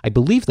it. I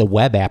believe the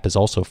web app is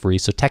also free.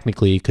 So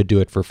technically you could do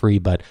it for free,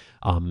 but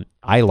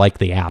I like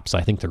the apps.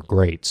 I think they're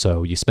great.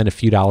 So you spend a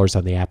few dollars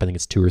on the app. I think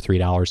it's $2 or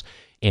 $3,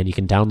 and you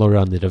can download it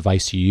on the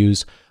device you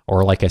use,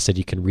 or like I said,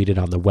 you can read it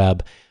on the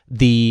web.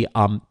 The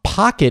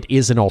Pocket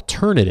is an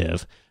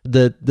alternative.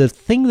 The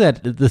thing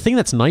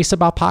that's nice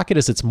about Pocket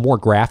is it's more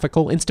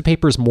graphical.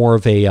 Instapaper is more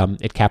of a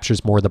it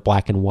captures more of the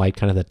black and white,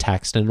 kind of the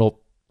text, and it'll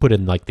put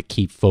in the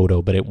key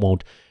photo, but it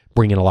won't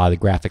bring in a lot of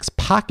the graphics.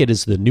 Pocket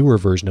is the newer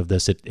version of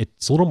this.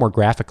 It's a little more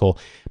graphical,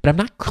 but I'm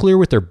not clear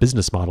what their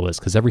business model is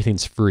because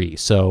everything's free.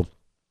 So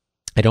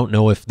I don't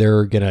know if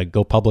they're going to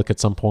go public at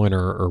some point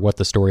or what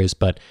the story is,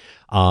 but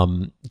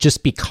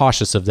just be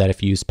cautious of that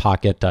if you use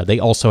Pocket. They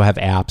also have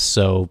apps,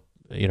 so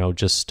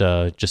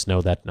just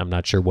know that I'm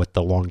not sure what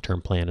the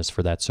long-term plan is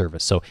for that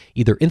service. So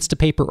either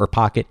Instapaper or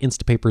Pocket.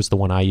 Instapaper is the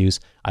one I use.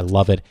 I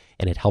love it,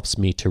 and it helps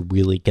me to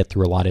really get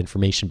through a lot of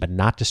information, but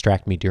not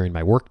distract me during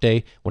my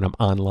workday when I'm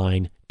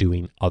online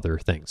doing other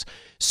things.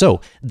 So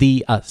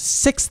the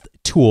sixth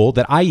tool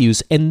that I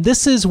use, and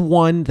this is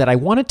one that I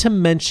wanted to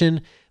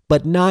mention,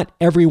 but not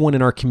everyone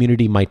in our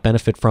community might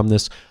benefit from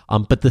this.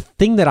 But the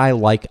thing that I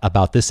like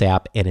about this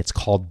app, and it's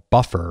called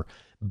Buffer.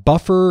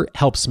 Buffer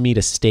helps me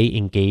to stay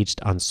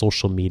engaged on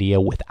social media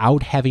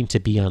without having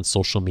to be on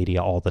social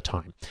media all the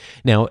time.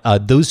 Now,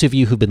 those of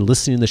you who've been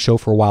listening to the show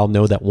for a while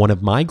know that one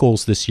of my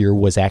goals this year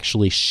was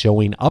actually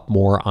showing up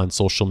more on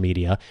social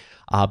media.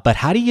 But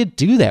how do you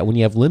do that when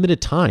you have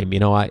limited time?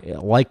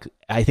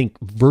 I think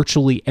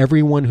virtually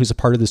everyone who's a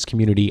part of this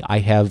community, I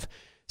have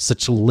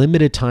such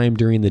limited time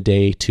during the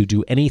day to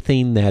do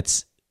anything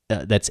that's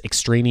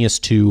extraneous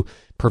to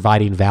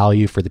providing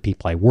value for the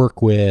people I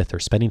work with or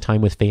spending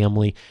time with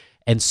family.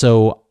 And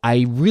so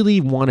I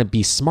really want to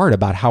be smart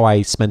about how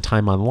I spend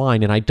time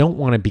online, and I don't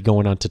want to be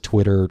going onto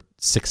Twitter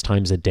 6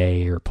 times a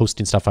day or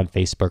posting stuff on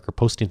Facebook or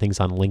posting things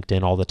on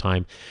LinkedIn all the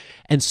time.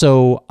 And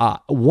so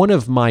one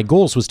of my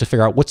goals was to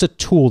figure out what's a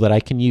tool that I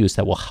can use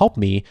that will help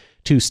me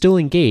to still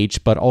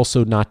engage, but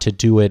also not to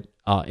do it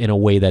in a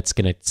way that's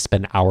going to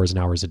spend hours and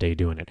hours a day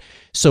doing it.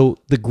 So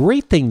the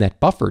great thing that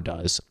Buffer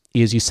does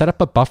is you set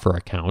up a Buffer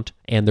account,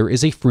 and there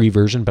is a free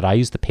version, but I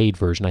use the paid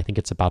version. I think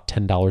it's about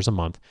 $10 a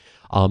month.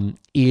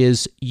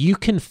 Is you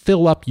can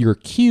fill up your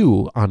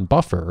queue on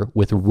Buffer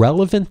with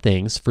relevant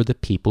things for the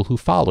people who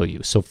follow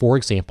you. So for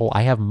example,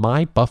 I have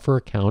my Buffer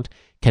account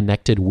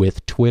connected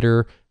with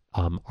Twitter,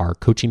 our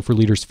Coaching for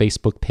Leaders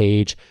Facebook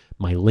page,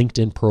 my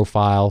LinkedIn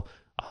profile,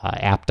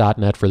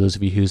 app.net for those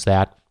of you who use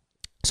that.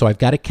 So I've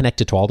got it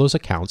connected to all those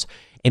accounts.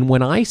 And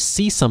when I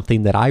see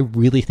something that I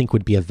really think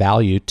would be of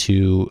value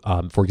to,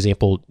 for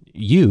example,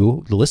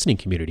 you, the listening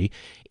community,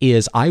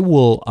 is I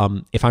will,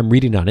 if I'm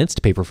reading on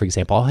Instapaper, for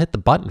example, I'll hit the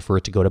button for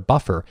it to go to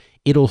Buffer.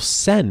 It'll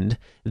send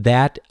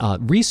that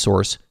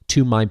resource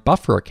to my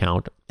Buffer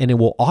account, and it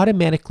will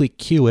automatically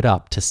queue it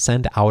up to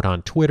send out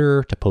on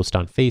Twitter, to post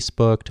on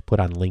Facebook, to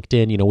put on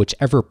LinkedIn,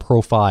 whichever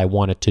profile I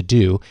want it to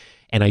do.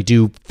 And I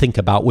do think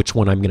about which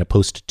one I'm going to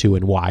post to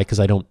and why, because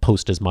I don't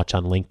post as much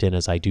on LinkedIn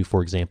as I do,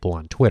 for example,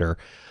 on Twitter.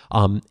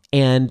 And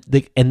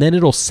then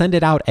it'll send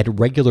it out at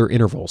regular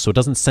intervals. So it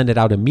doesn't send it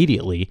out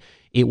immediately.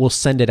 It will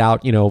send it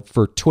out,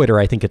 for Twitter,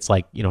 I think it's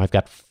like, I've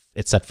got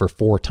it set for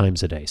 4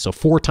 times a day. So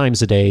 4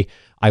 times a day,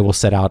 I will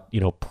set out,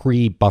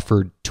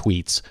 pre-buffered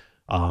tweets.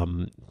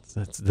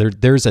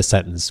 There's a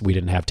sentence we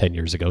didn't have 10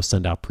 years ago,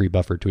 send out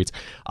pre-buffered tweets.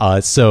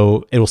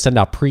 So it'll send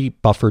out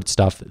pre-buffered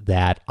stuff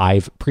that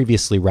I've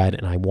previously read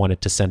and I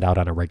wanted to send out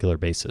on a regular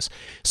basis.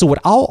 So what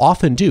I'll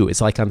often do is,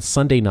 like on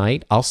Sunday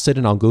night, I'll sit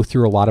and I'll go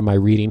through a lot of my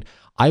reading.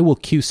 I will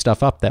queue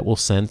stuff up that will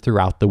send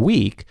throughout the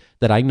week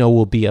that I know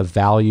will be of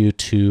value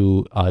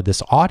to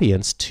this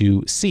audience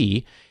to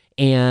see.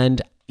 And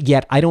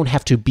yet I don't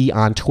have to be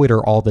on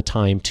Twitter all the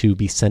time to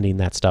be sending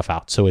that stuff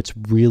out. So it's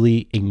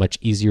really a much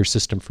easier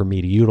system for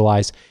me to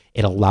utilize.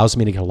 It allows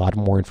me to get a lot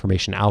more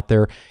information out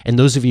there. And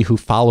those of you who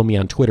follow me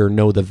on Twitter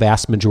know the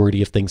vast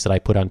majority of things that I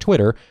put on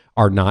Twitter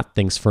are not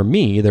things from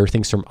me. They're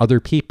things from other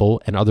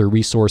people and other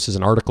resources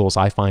and articles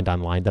I find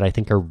online that I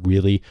think are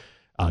really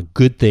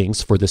good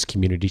things for this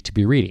community to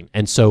be reading.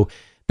 And so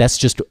that's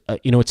just,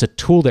 it's a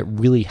tool that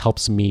really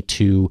helps me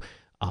to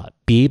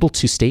be able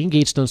to stay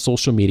engaged on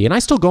social media. And I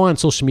still go on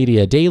social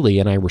media daily,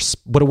 and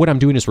but what I'm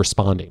doing is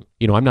responding.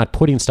 I'm not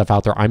putting stuff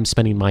out there. I'm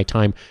spending my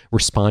time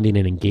responding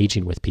and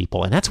engaging with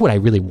people. And that's what I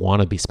really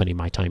want to be spending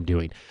my time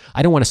doing.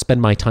 I don't want to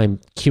spend my time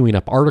queuing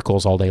up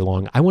articles all day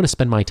long. I want to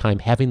spend my time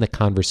having the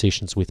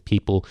conversations with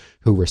people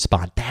who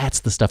respond. That's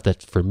the stuff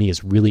that for me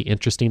is really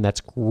interesting.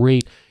 That's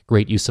great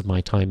use of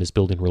my time, is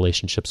building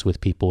relationships with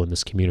people in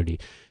this community.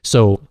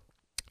 So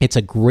it's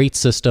a great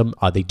system.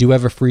 They do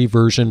have a free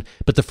version,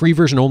 but the free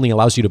version only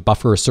allows you to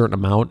buffer a certain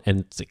amount,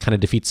 and it kind of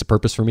defeats the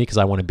purpose for me because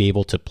I want to be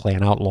able to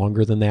plan out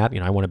longer than that.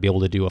 I want to be able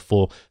to do a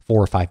full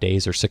 4 or 5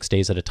 days or 6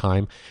 days at a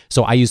time.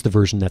 So I use the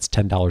version that's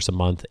 $10 a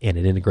month, and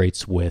it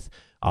integrates with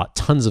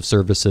tons of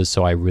services.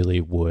 So I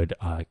really would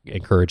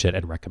encourage it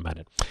and recommend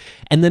it.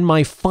 And then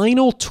my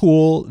final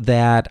tool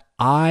that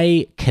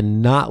I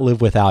cannot live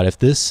without, if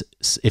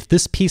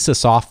this piece of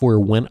software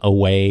went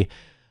away,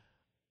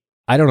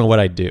 I don't know what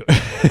I'd do.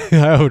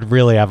 I would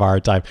really have a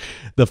hard time.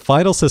 The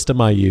final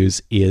system I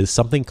use is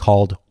something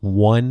called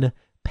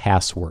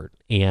 1Password.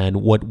 And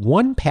what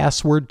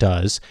 1Password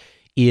does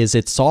is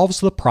it solves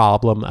the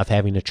problem of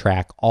having to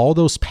track all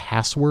those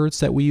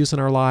passwords that we use in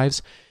our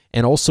lives,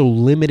 and also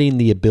limiting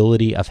the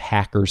ability of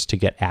hackers to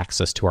get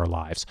access to our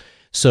lives.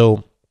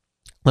 So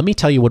let me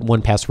tell you what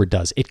 1Password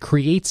does. It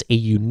creates a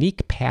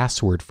unique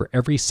password for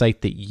every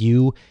site that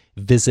you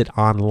visit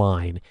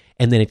online,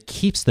 and then it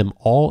keeps them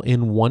all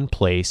in one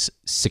place,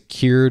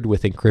 secured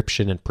with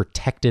encryption and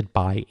protected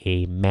by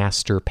a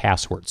master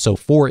password. So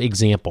for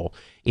example,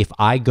 if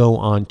I go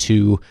on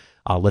to,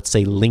 let's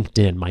say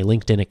LinkedIn, my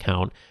LinkedIn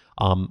account,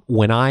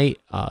 when I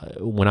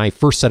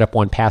first set up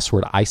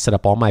 1Password, I set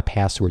up all my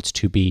passwords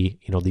to be,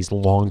 these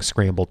long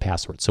scrambled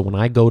passwords. So when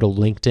I go to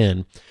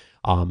LinkedIn,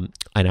 and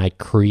I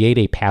create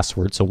a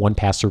password, so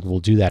 1Password will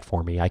do that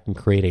for me. I can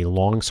create a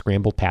long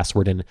scrambled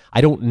password, and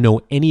I don't know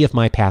any of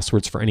my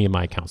passwords for any of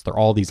my accounts. They're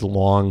all these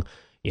long,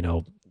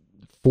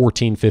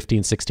 14,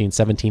 15, 16,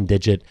 17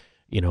 digit,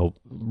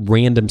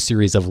 random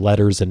series of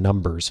letters and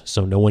numbers,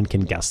 so no one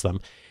can guess them.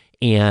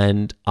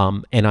 And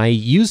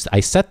I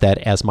set that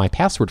as my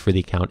password for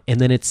the account,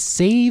 and then it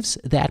saves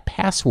that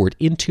password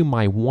into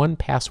my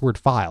 1Password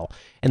file.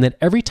 And then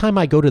every time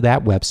I go to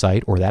that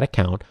website or that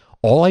account,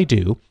 all I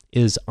do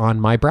is on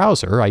my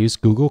browser, I use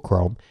Google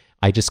Chrome,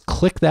 I just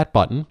click that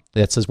button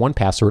that says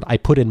 1Password. I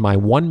put in my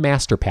one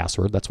master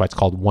password. That's why it's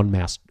called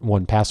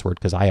 1Password,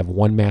 because I have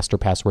one master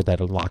password that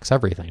unlocks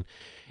everything.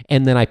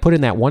 And then I put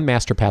in that one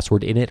master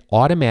password, and it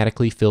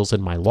automatically fills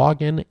in my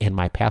login and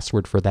my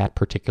password for that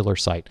particular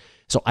site.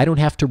 So I don't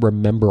have to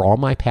remember all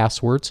my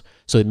passwords,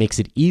 so it makes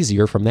it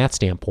easier from that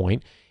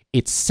standpoint.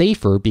 It's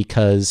safer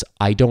because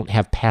I don't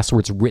have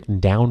passwords written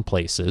down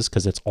places,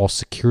 because it's all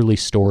securely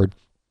stored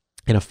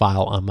in a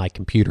file on my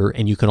computer.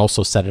 And you can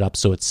also set it up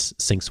so it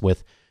syncs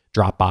with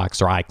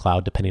Dropbox or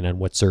iCloud, depending on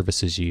what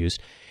services you use.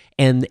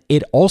 And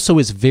it also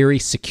is very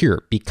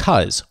secure,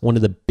 because one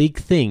of the big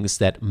things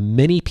that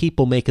many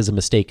people make as a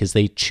mistake is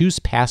they choose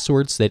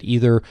passwords that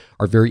either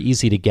are very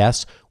easy to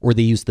guess or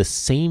they use the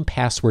same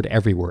password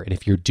everywhere. And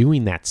if you're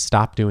doing that,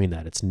 stop doing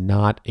that. It's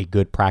not a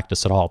good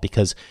practice at all,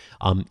 because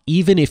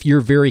even if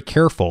you're very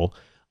careful,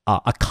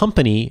 a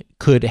company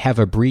could have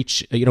a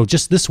breach.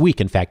 Just this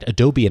week, in fact,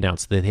 Adobe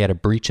announced that they had a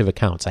breach of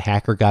accounts. A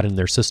hacker got in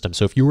their system.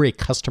 So if you were a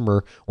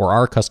customer or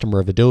are a customer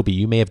of Adobe,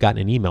 you may have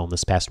gotten an email in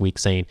this past week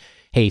saying,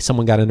 hey,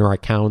 someone got into our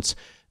accounts.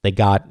 They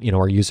got,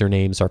 our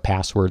usernames, our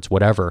passwords,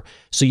 whatever.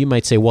 So you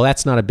might say, well,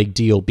 that's not a big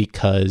deal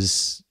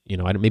because,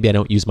 maybe I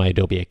don't use my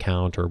Adobe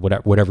account or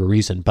whatever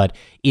reason. But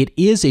it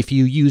is if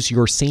you use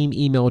your same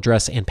email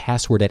address and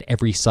password at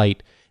every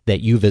site that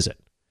you visit.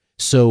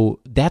 So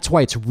that's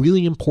why it's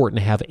really important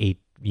to have a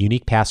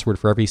unique password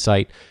for every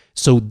site.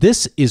 So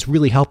this is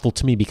really helpful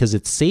to me because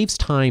it saves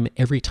time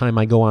every time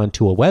I go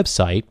onto a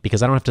website,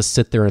 because I don't have to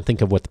sit there and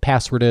think of what the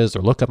password is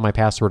or look up my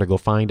password or go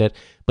find it.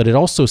 But it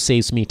also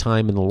saves me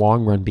time in the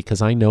long run,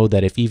 because I know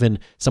that if even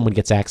someone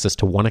gets access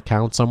to one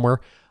account somewhere,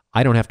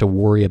 I don't have to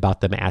worry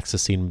about them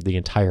accessing the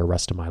entire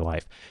rest of my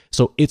life.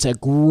 So it's a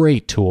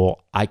great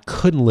tool. I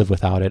couldn't live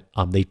without it.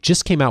 They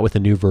just came out with a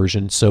new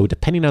version. So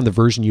depending on the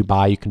version you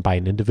buy, you can buy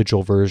an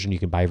individual version. You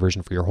can buy a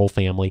version for your whole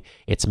family.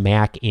 It's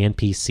Mac and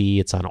PC.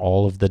 It's on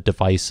all of the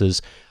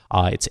devices.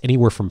 It's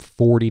anywhere from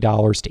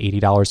 $40 to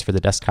 $80 for the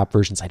desktop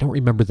versions. I don't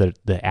remember the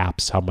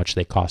apps, how much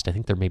they cost. I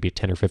think they're maybe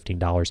 $10 or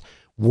 $15.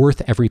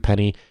 Worth every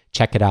penny.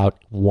 Check it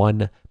out,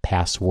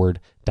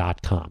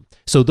 1Password.com.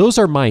 So those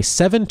are my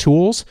 7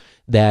 tools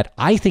that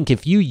I think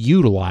if you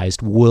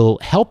utilized will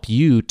help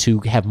you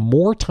to have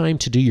more time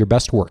to do your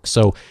best work.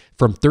 So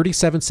from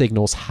 37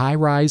 Signals,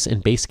 Highrise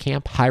and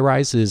Basecamp.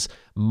 Highrise is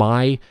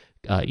my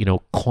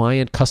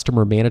client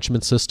customer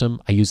management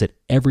system. I use it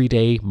every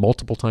day,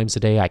 multiple times a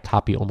day. I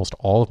copy almost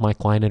all of my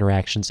client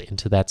interactions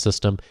into that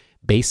system.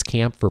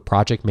 Basecamp for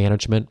project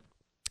management.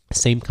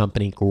 Same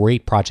company,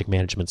 great project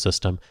management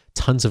system,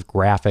 tons of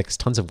graphics,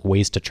 tons of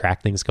ways to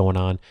track things going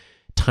on.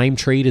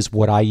 TimeTrade is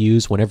what I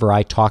use whenever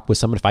I talk with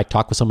someone. If I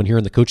talk with someone here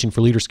in the Coaching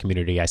for Leaders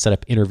community, I set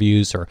up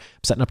interviews or I'm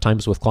setting up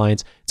times with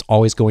clients. It's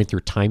always going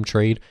through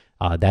TimeTrade.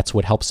 That's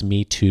what helps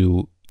me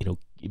to,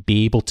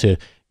 be able to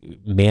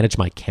manage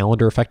my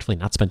calendar effectively,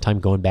 not spend time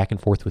going back and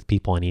forth with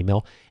people on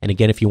email. And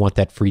again, if you want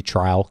that free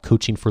trial,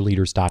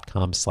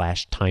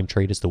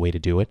 coachingforleaders.com/TimeTrade is the way to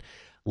do it.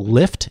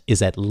 Lyft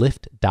is at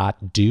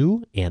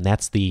lyft.do, and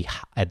that's the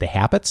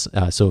habits.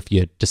 So if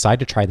you decide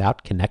to try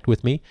that, connect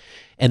with me.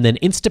 And then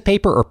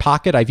Instapaper or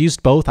Pocket, I've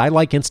used both. I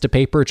like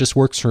Instapaper. It just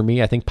works for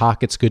me. I think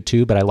Pocket's good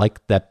too, but I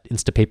like that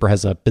Instapaper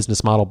has a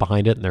business model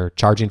behind it, and they're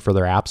charging for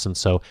their apps. And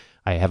so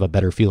I have a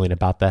better feeling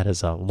about that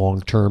as a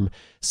long-term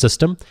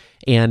system.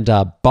 And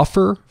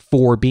Buffer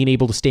for being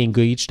able to stay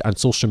engaged on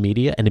social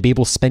media and to be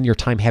able to spend your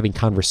time having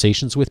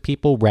conversations with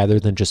people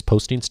rather than just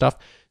posting stuff.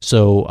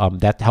 So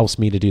that helps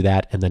me to do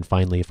that. And then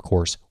finally, of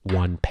course,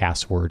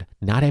 1Password,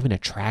 not having to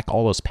track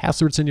all those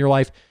passwords in your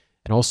life,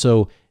 and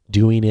also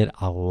doing it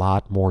a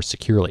lot more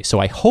securely. So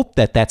I hope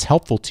that that's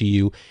helpful to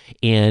you.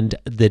 And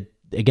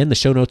again, the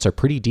show notes are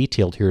pretty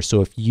detailed here.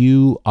 So if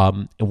you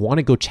want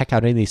to go check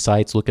out any of these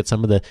sites, look at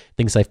some of the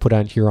things I've put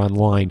on here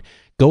online,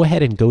 go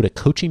ahead and go to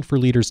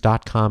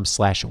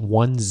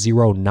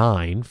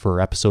coachingforleaders.com/109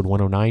 for episode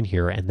 109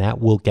 here, and that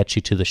will get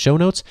you to the show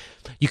notes.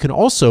 You can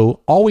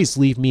also always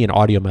leave me an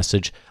audio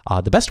message.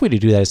 The best way to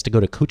do that is to go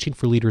to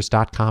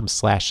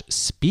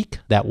coachingforleaders.com/speak.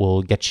 That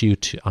will get you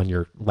to on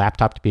your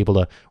laptop to be able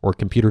to, or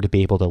computer to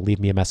be able to leave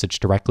me a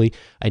message directly.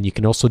 And you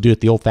can also do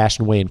it the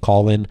old-fashioned way and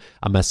call in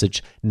a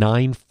message,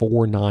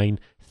 949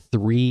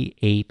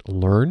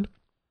 888-LEARN.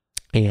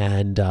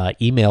 And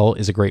email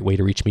is a great way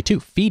to reach me too,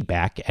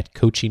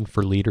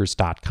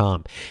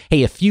 feedback@coachingforleaders.com.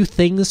 Hey, a few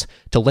things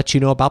to let you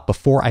know about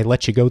before I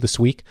let you go this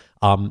week.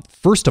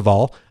 First of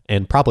all,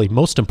 and probably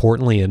most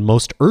importantly and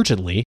most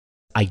urgently,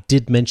 I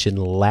did mention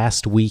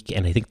last week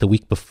and I think the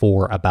week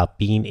before about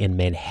being in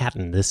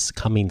Manhattan this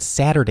coming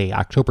Saturday,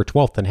 October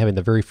 12th, and having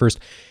the very first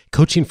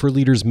Coaching for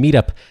Leaders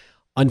meetup.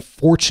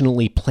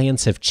 Unfortunately,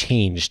 plans have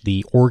changed.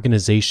 The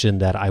organization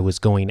that I was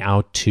going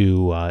out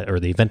to,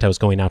 or the event I was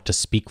going out to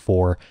speak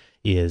for,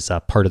 is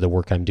part of the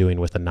work I'm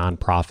doing with a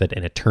nonprofit,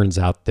 and it turns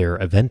out their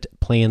event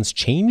plans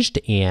changed,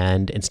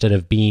 and instead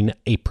of being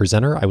a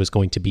presenter, I was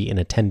going to be an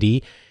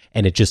attendee,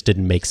 and it just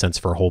didn't make sense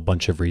for a whole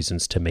bunch of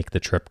reasons to make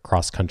the trip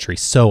cross-country.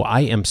 So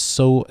I am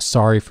so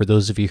sorry for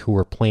those of you who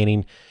were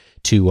planning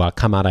to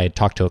come out. I had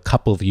talked to a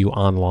couple of you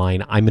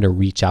online. I'm going to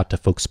reach out to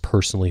folks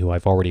personally who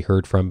I've already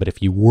heard from, but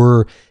if you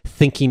were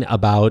thinking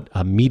about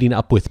meeting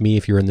up with me,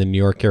 if you're in the New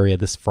York area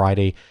this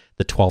Friday,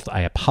 the 12th,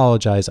 I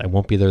apologize. I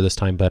won't be there this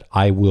time, but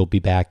I will be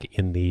back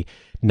in the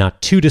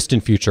not too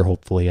distant future.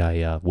 Hopefully,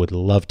 I would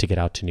love to get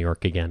out to New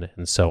York again.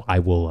 And so I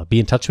will be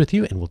in touch with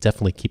you and will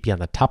definitely keep you on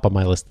the top of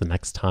my list the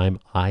next time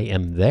I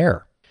am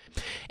there.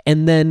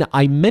 And then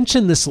I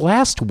mentioned this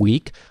last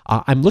week,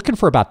 I'm looking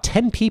for about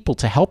 10 people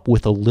to help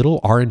with a little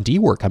R&D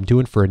work I'm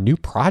doing for a new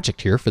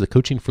project here for the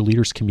Coaching for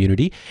Leaders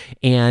community.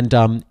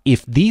 And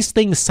if these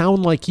things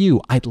sound like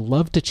you, I'd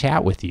love to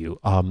chat with you.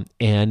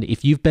 And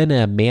if you've been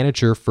a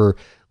manager for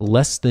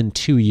less than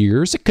 2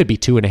 years, it could be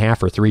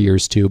 2.5 or 3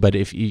 years too, but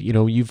if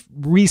you've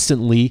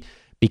recently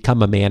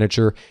become a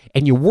manager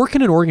and you work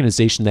in an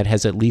organization that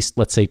has at least,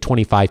 let's say,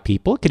 25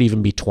 people, it could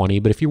even be 20,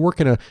 but if you work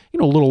in a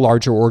little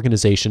larger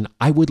organization,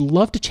 I would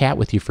love to chat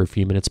with you for a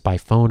few minutes by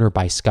phone or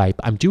by Skype.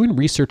 I'm doing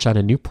research on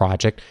a new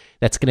project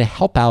that's going to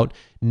help out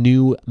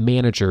new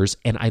managers,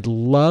 and I'd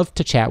love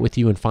to chat with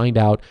you and find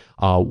out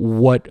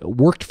what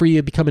worked for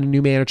you becoming a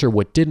new manager,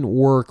 what didn't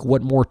work,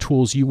 what more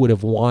tools you would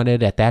have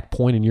wanted at that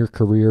point in your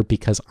career,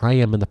 because I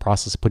am in the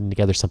process of putting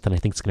together something I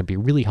think is going to be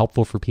really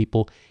helpful for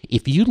people.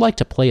 If you'd like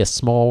to play a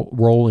small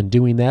role in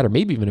doing that, or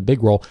maybe even a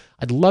big role,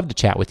 I'd love to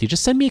chat with you.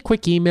 Just send me a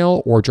quick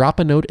email or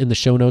drop a note in the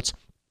show notes,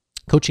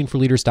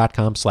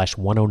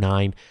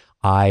 coachingforleaders.com/109.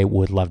 I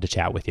would love to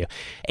chat with you.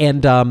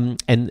 And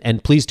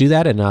please do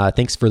that. And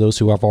thanks for those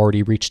who have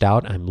already reached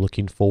out. I'm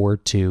looking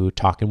forward to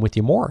talking with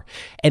you more.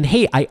 And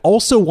hey, I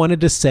also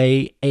wanted to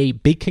say a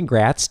big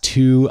congrats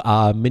to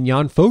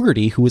Mignon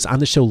Fogarty, who was on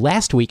the show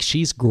last week.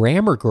 She's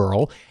Grammar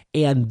Girl.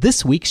 And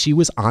this week she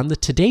was on the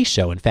Today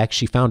Show. In fact,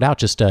 she found out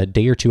just a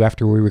day or two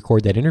after we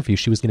recorded that interview,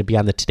 she was going to be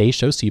on the Today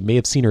Show. So you may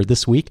have seen her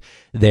this week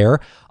there.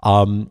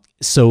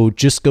 So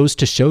just goes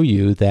to show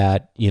you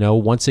that,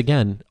 once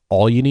again,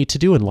 all you need to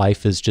do in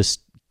life is just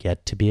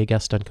get to be a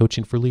guest on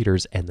Coaching for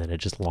Leaders, and then it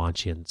just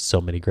launches you in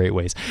so many great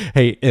ways.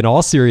 Hey, in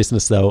all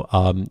seriousness, though,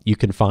 you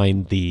can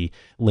find the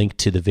link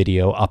to the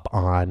video up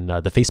on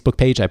the Facebook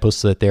page. I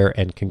posted it there,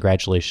 and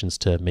congratulations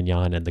to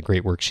Mignon and the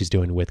great work she's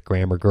doing with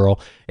Grammar Girl.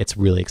 It's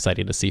really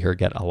exciting to see her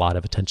get a lot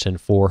of attention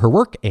for her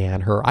work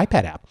and her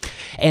iPad app.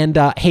 And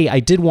hey, I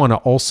did want to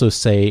also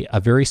say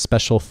a very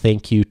special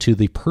thank you to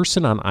the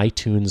person on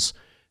iTunes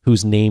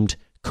who's named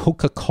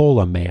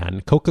Coca-Cola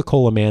Man.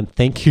 Coca-Cola Man,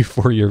 thank you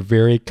for your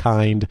very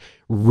kind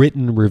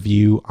written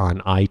review on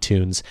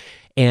iTunes.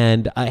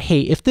 And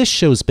hey, if this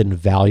show's been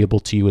valuable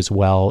to you as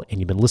well,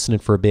 and you've been listening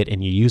for a bit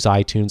and you use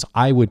iTunes,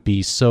 I would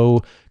be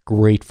so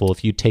grateful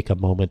if you take a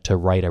moment to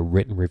write a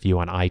written review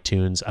on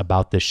iTunes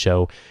about this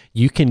show.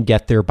 You can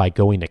get there by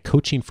going to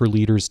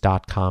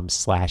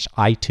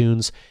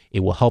coachingforleaders.com/iTunes. It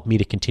will help me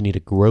to continue to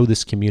grow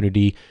this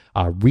community,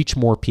 reach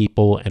more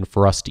people, and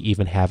for us to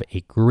even have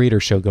a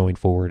greater show going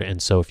forward.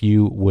 And so if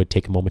you would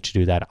take a moment to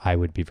do that, I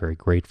would be very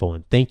grateful,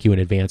 and thank you in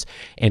advance.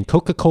 And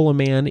Coca-Cola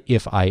Man,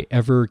 if I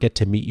ever get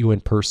to meet you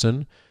in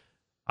person,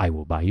 I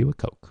will buy you a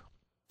Coke.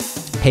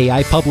 Hey,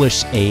 I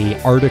publish an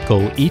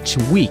article each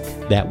week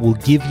that will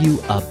give you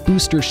a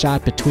booster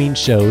shot between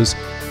shows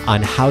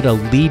on how to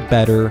lead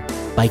better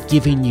by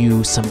giving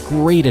you some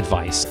great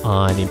advice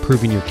on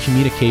improving your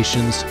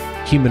communications,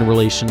 human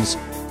relations,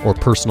 or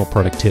personal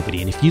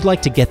productivity. And if you'd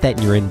like to get that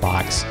in your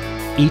inbox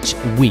each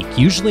week,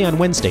 usually on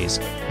Wednesdays,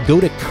 go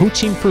to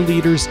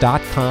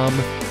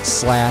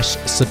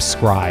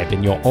coachingforleaders.com/subscribe,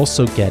 and you'll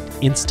also get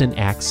instant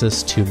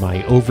access to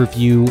my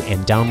overview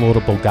and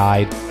downloadable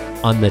guide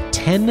on the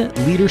 10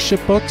 leadership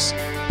books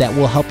that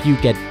will help you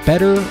get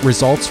better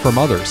results from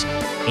others.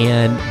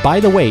 And by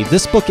the way,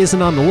 this book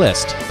isn't on the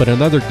list, but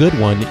another good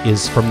one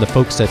is from the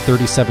folks at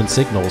 37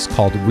 Signals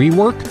called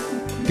Rework.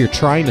 If you're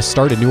trying to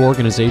start a new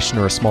organization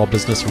or a small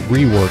business,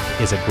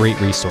 Rework is a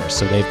great resource.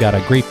 So they've got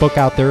a great book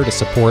out there to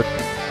support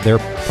their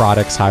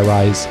products,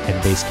 Highrise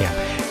and Basecamp.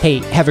 Hey,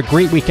 have a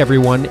great week,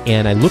 everyone,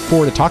 and I look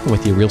forward to talking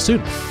with you real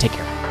soon. Take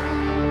care.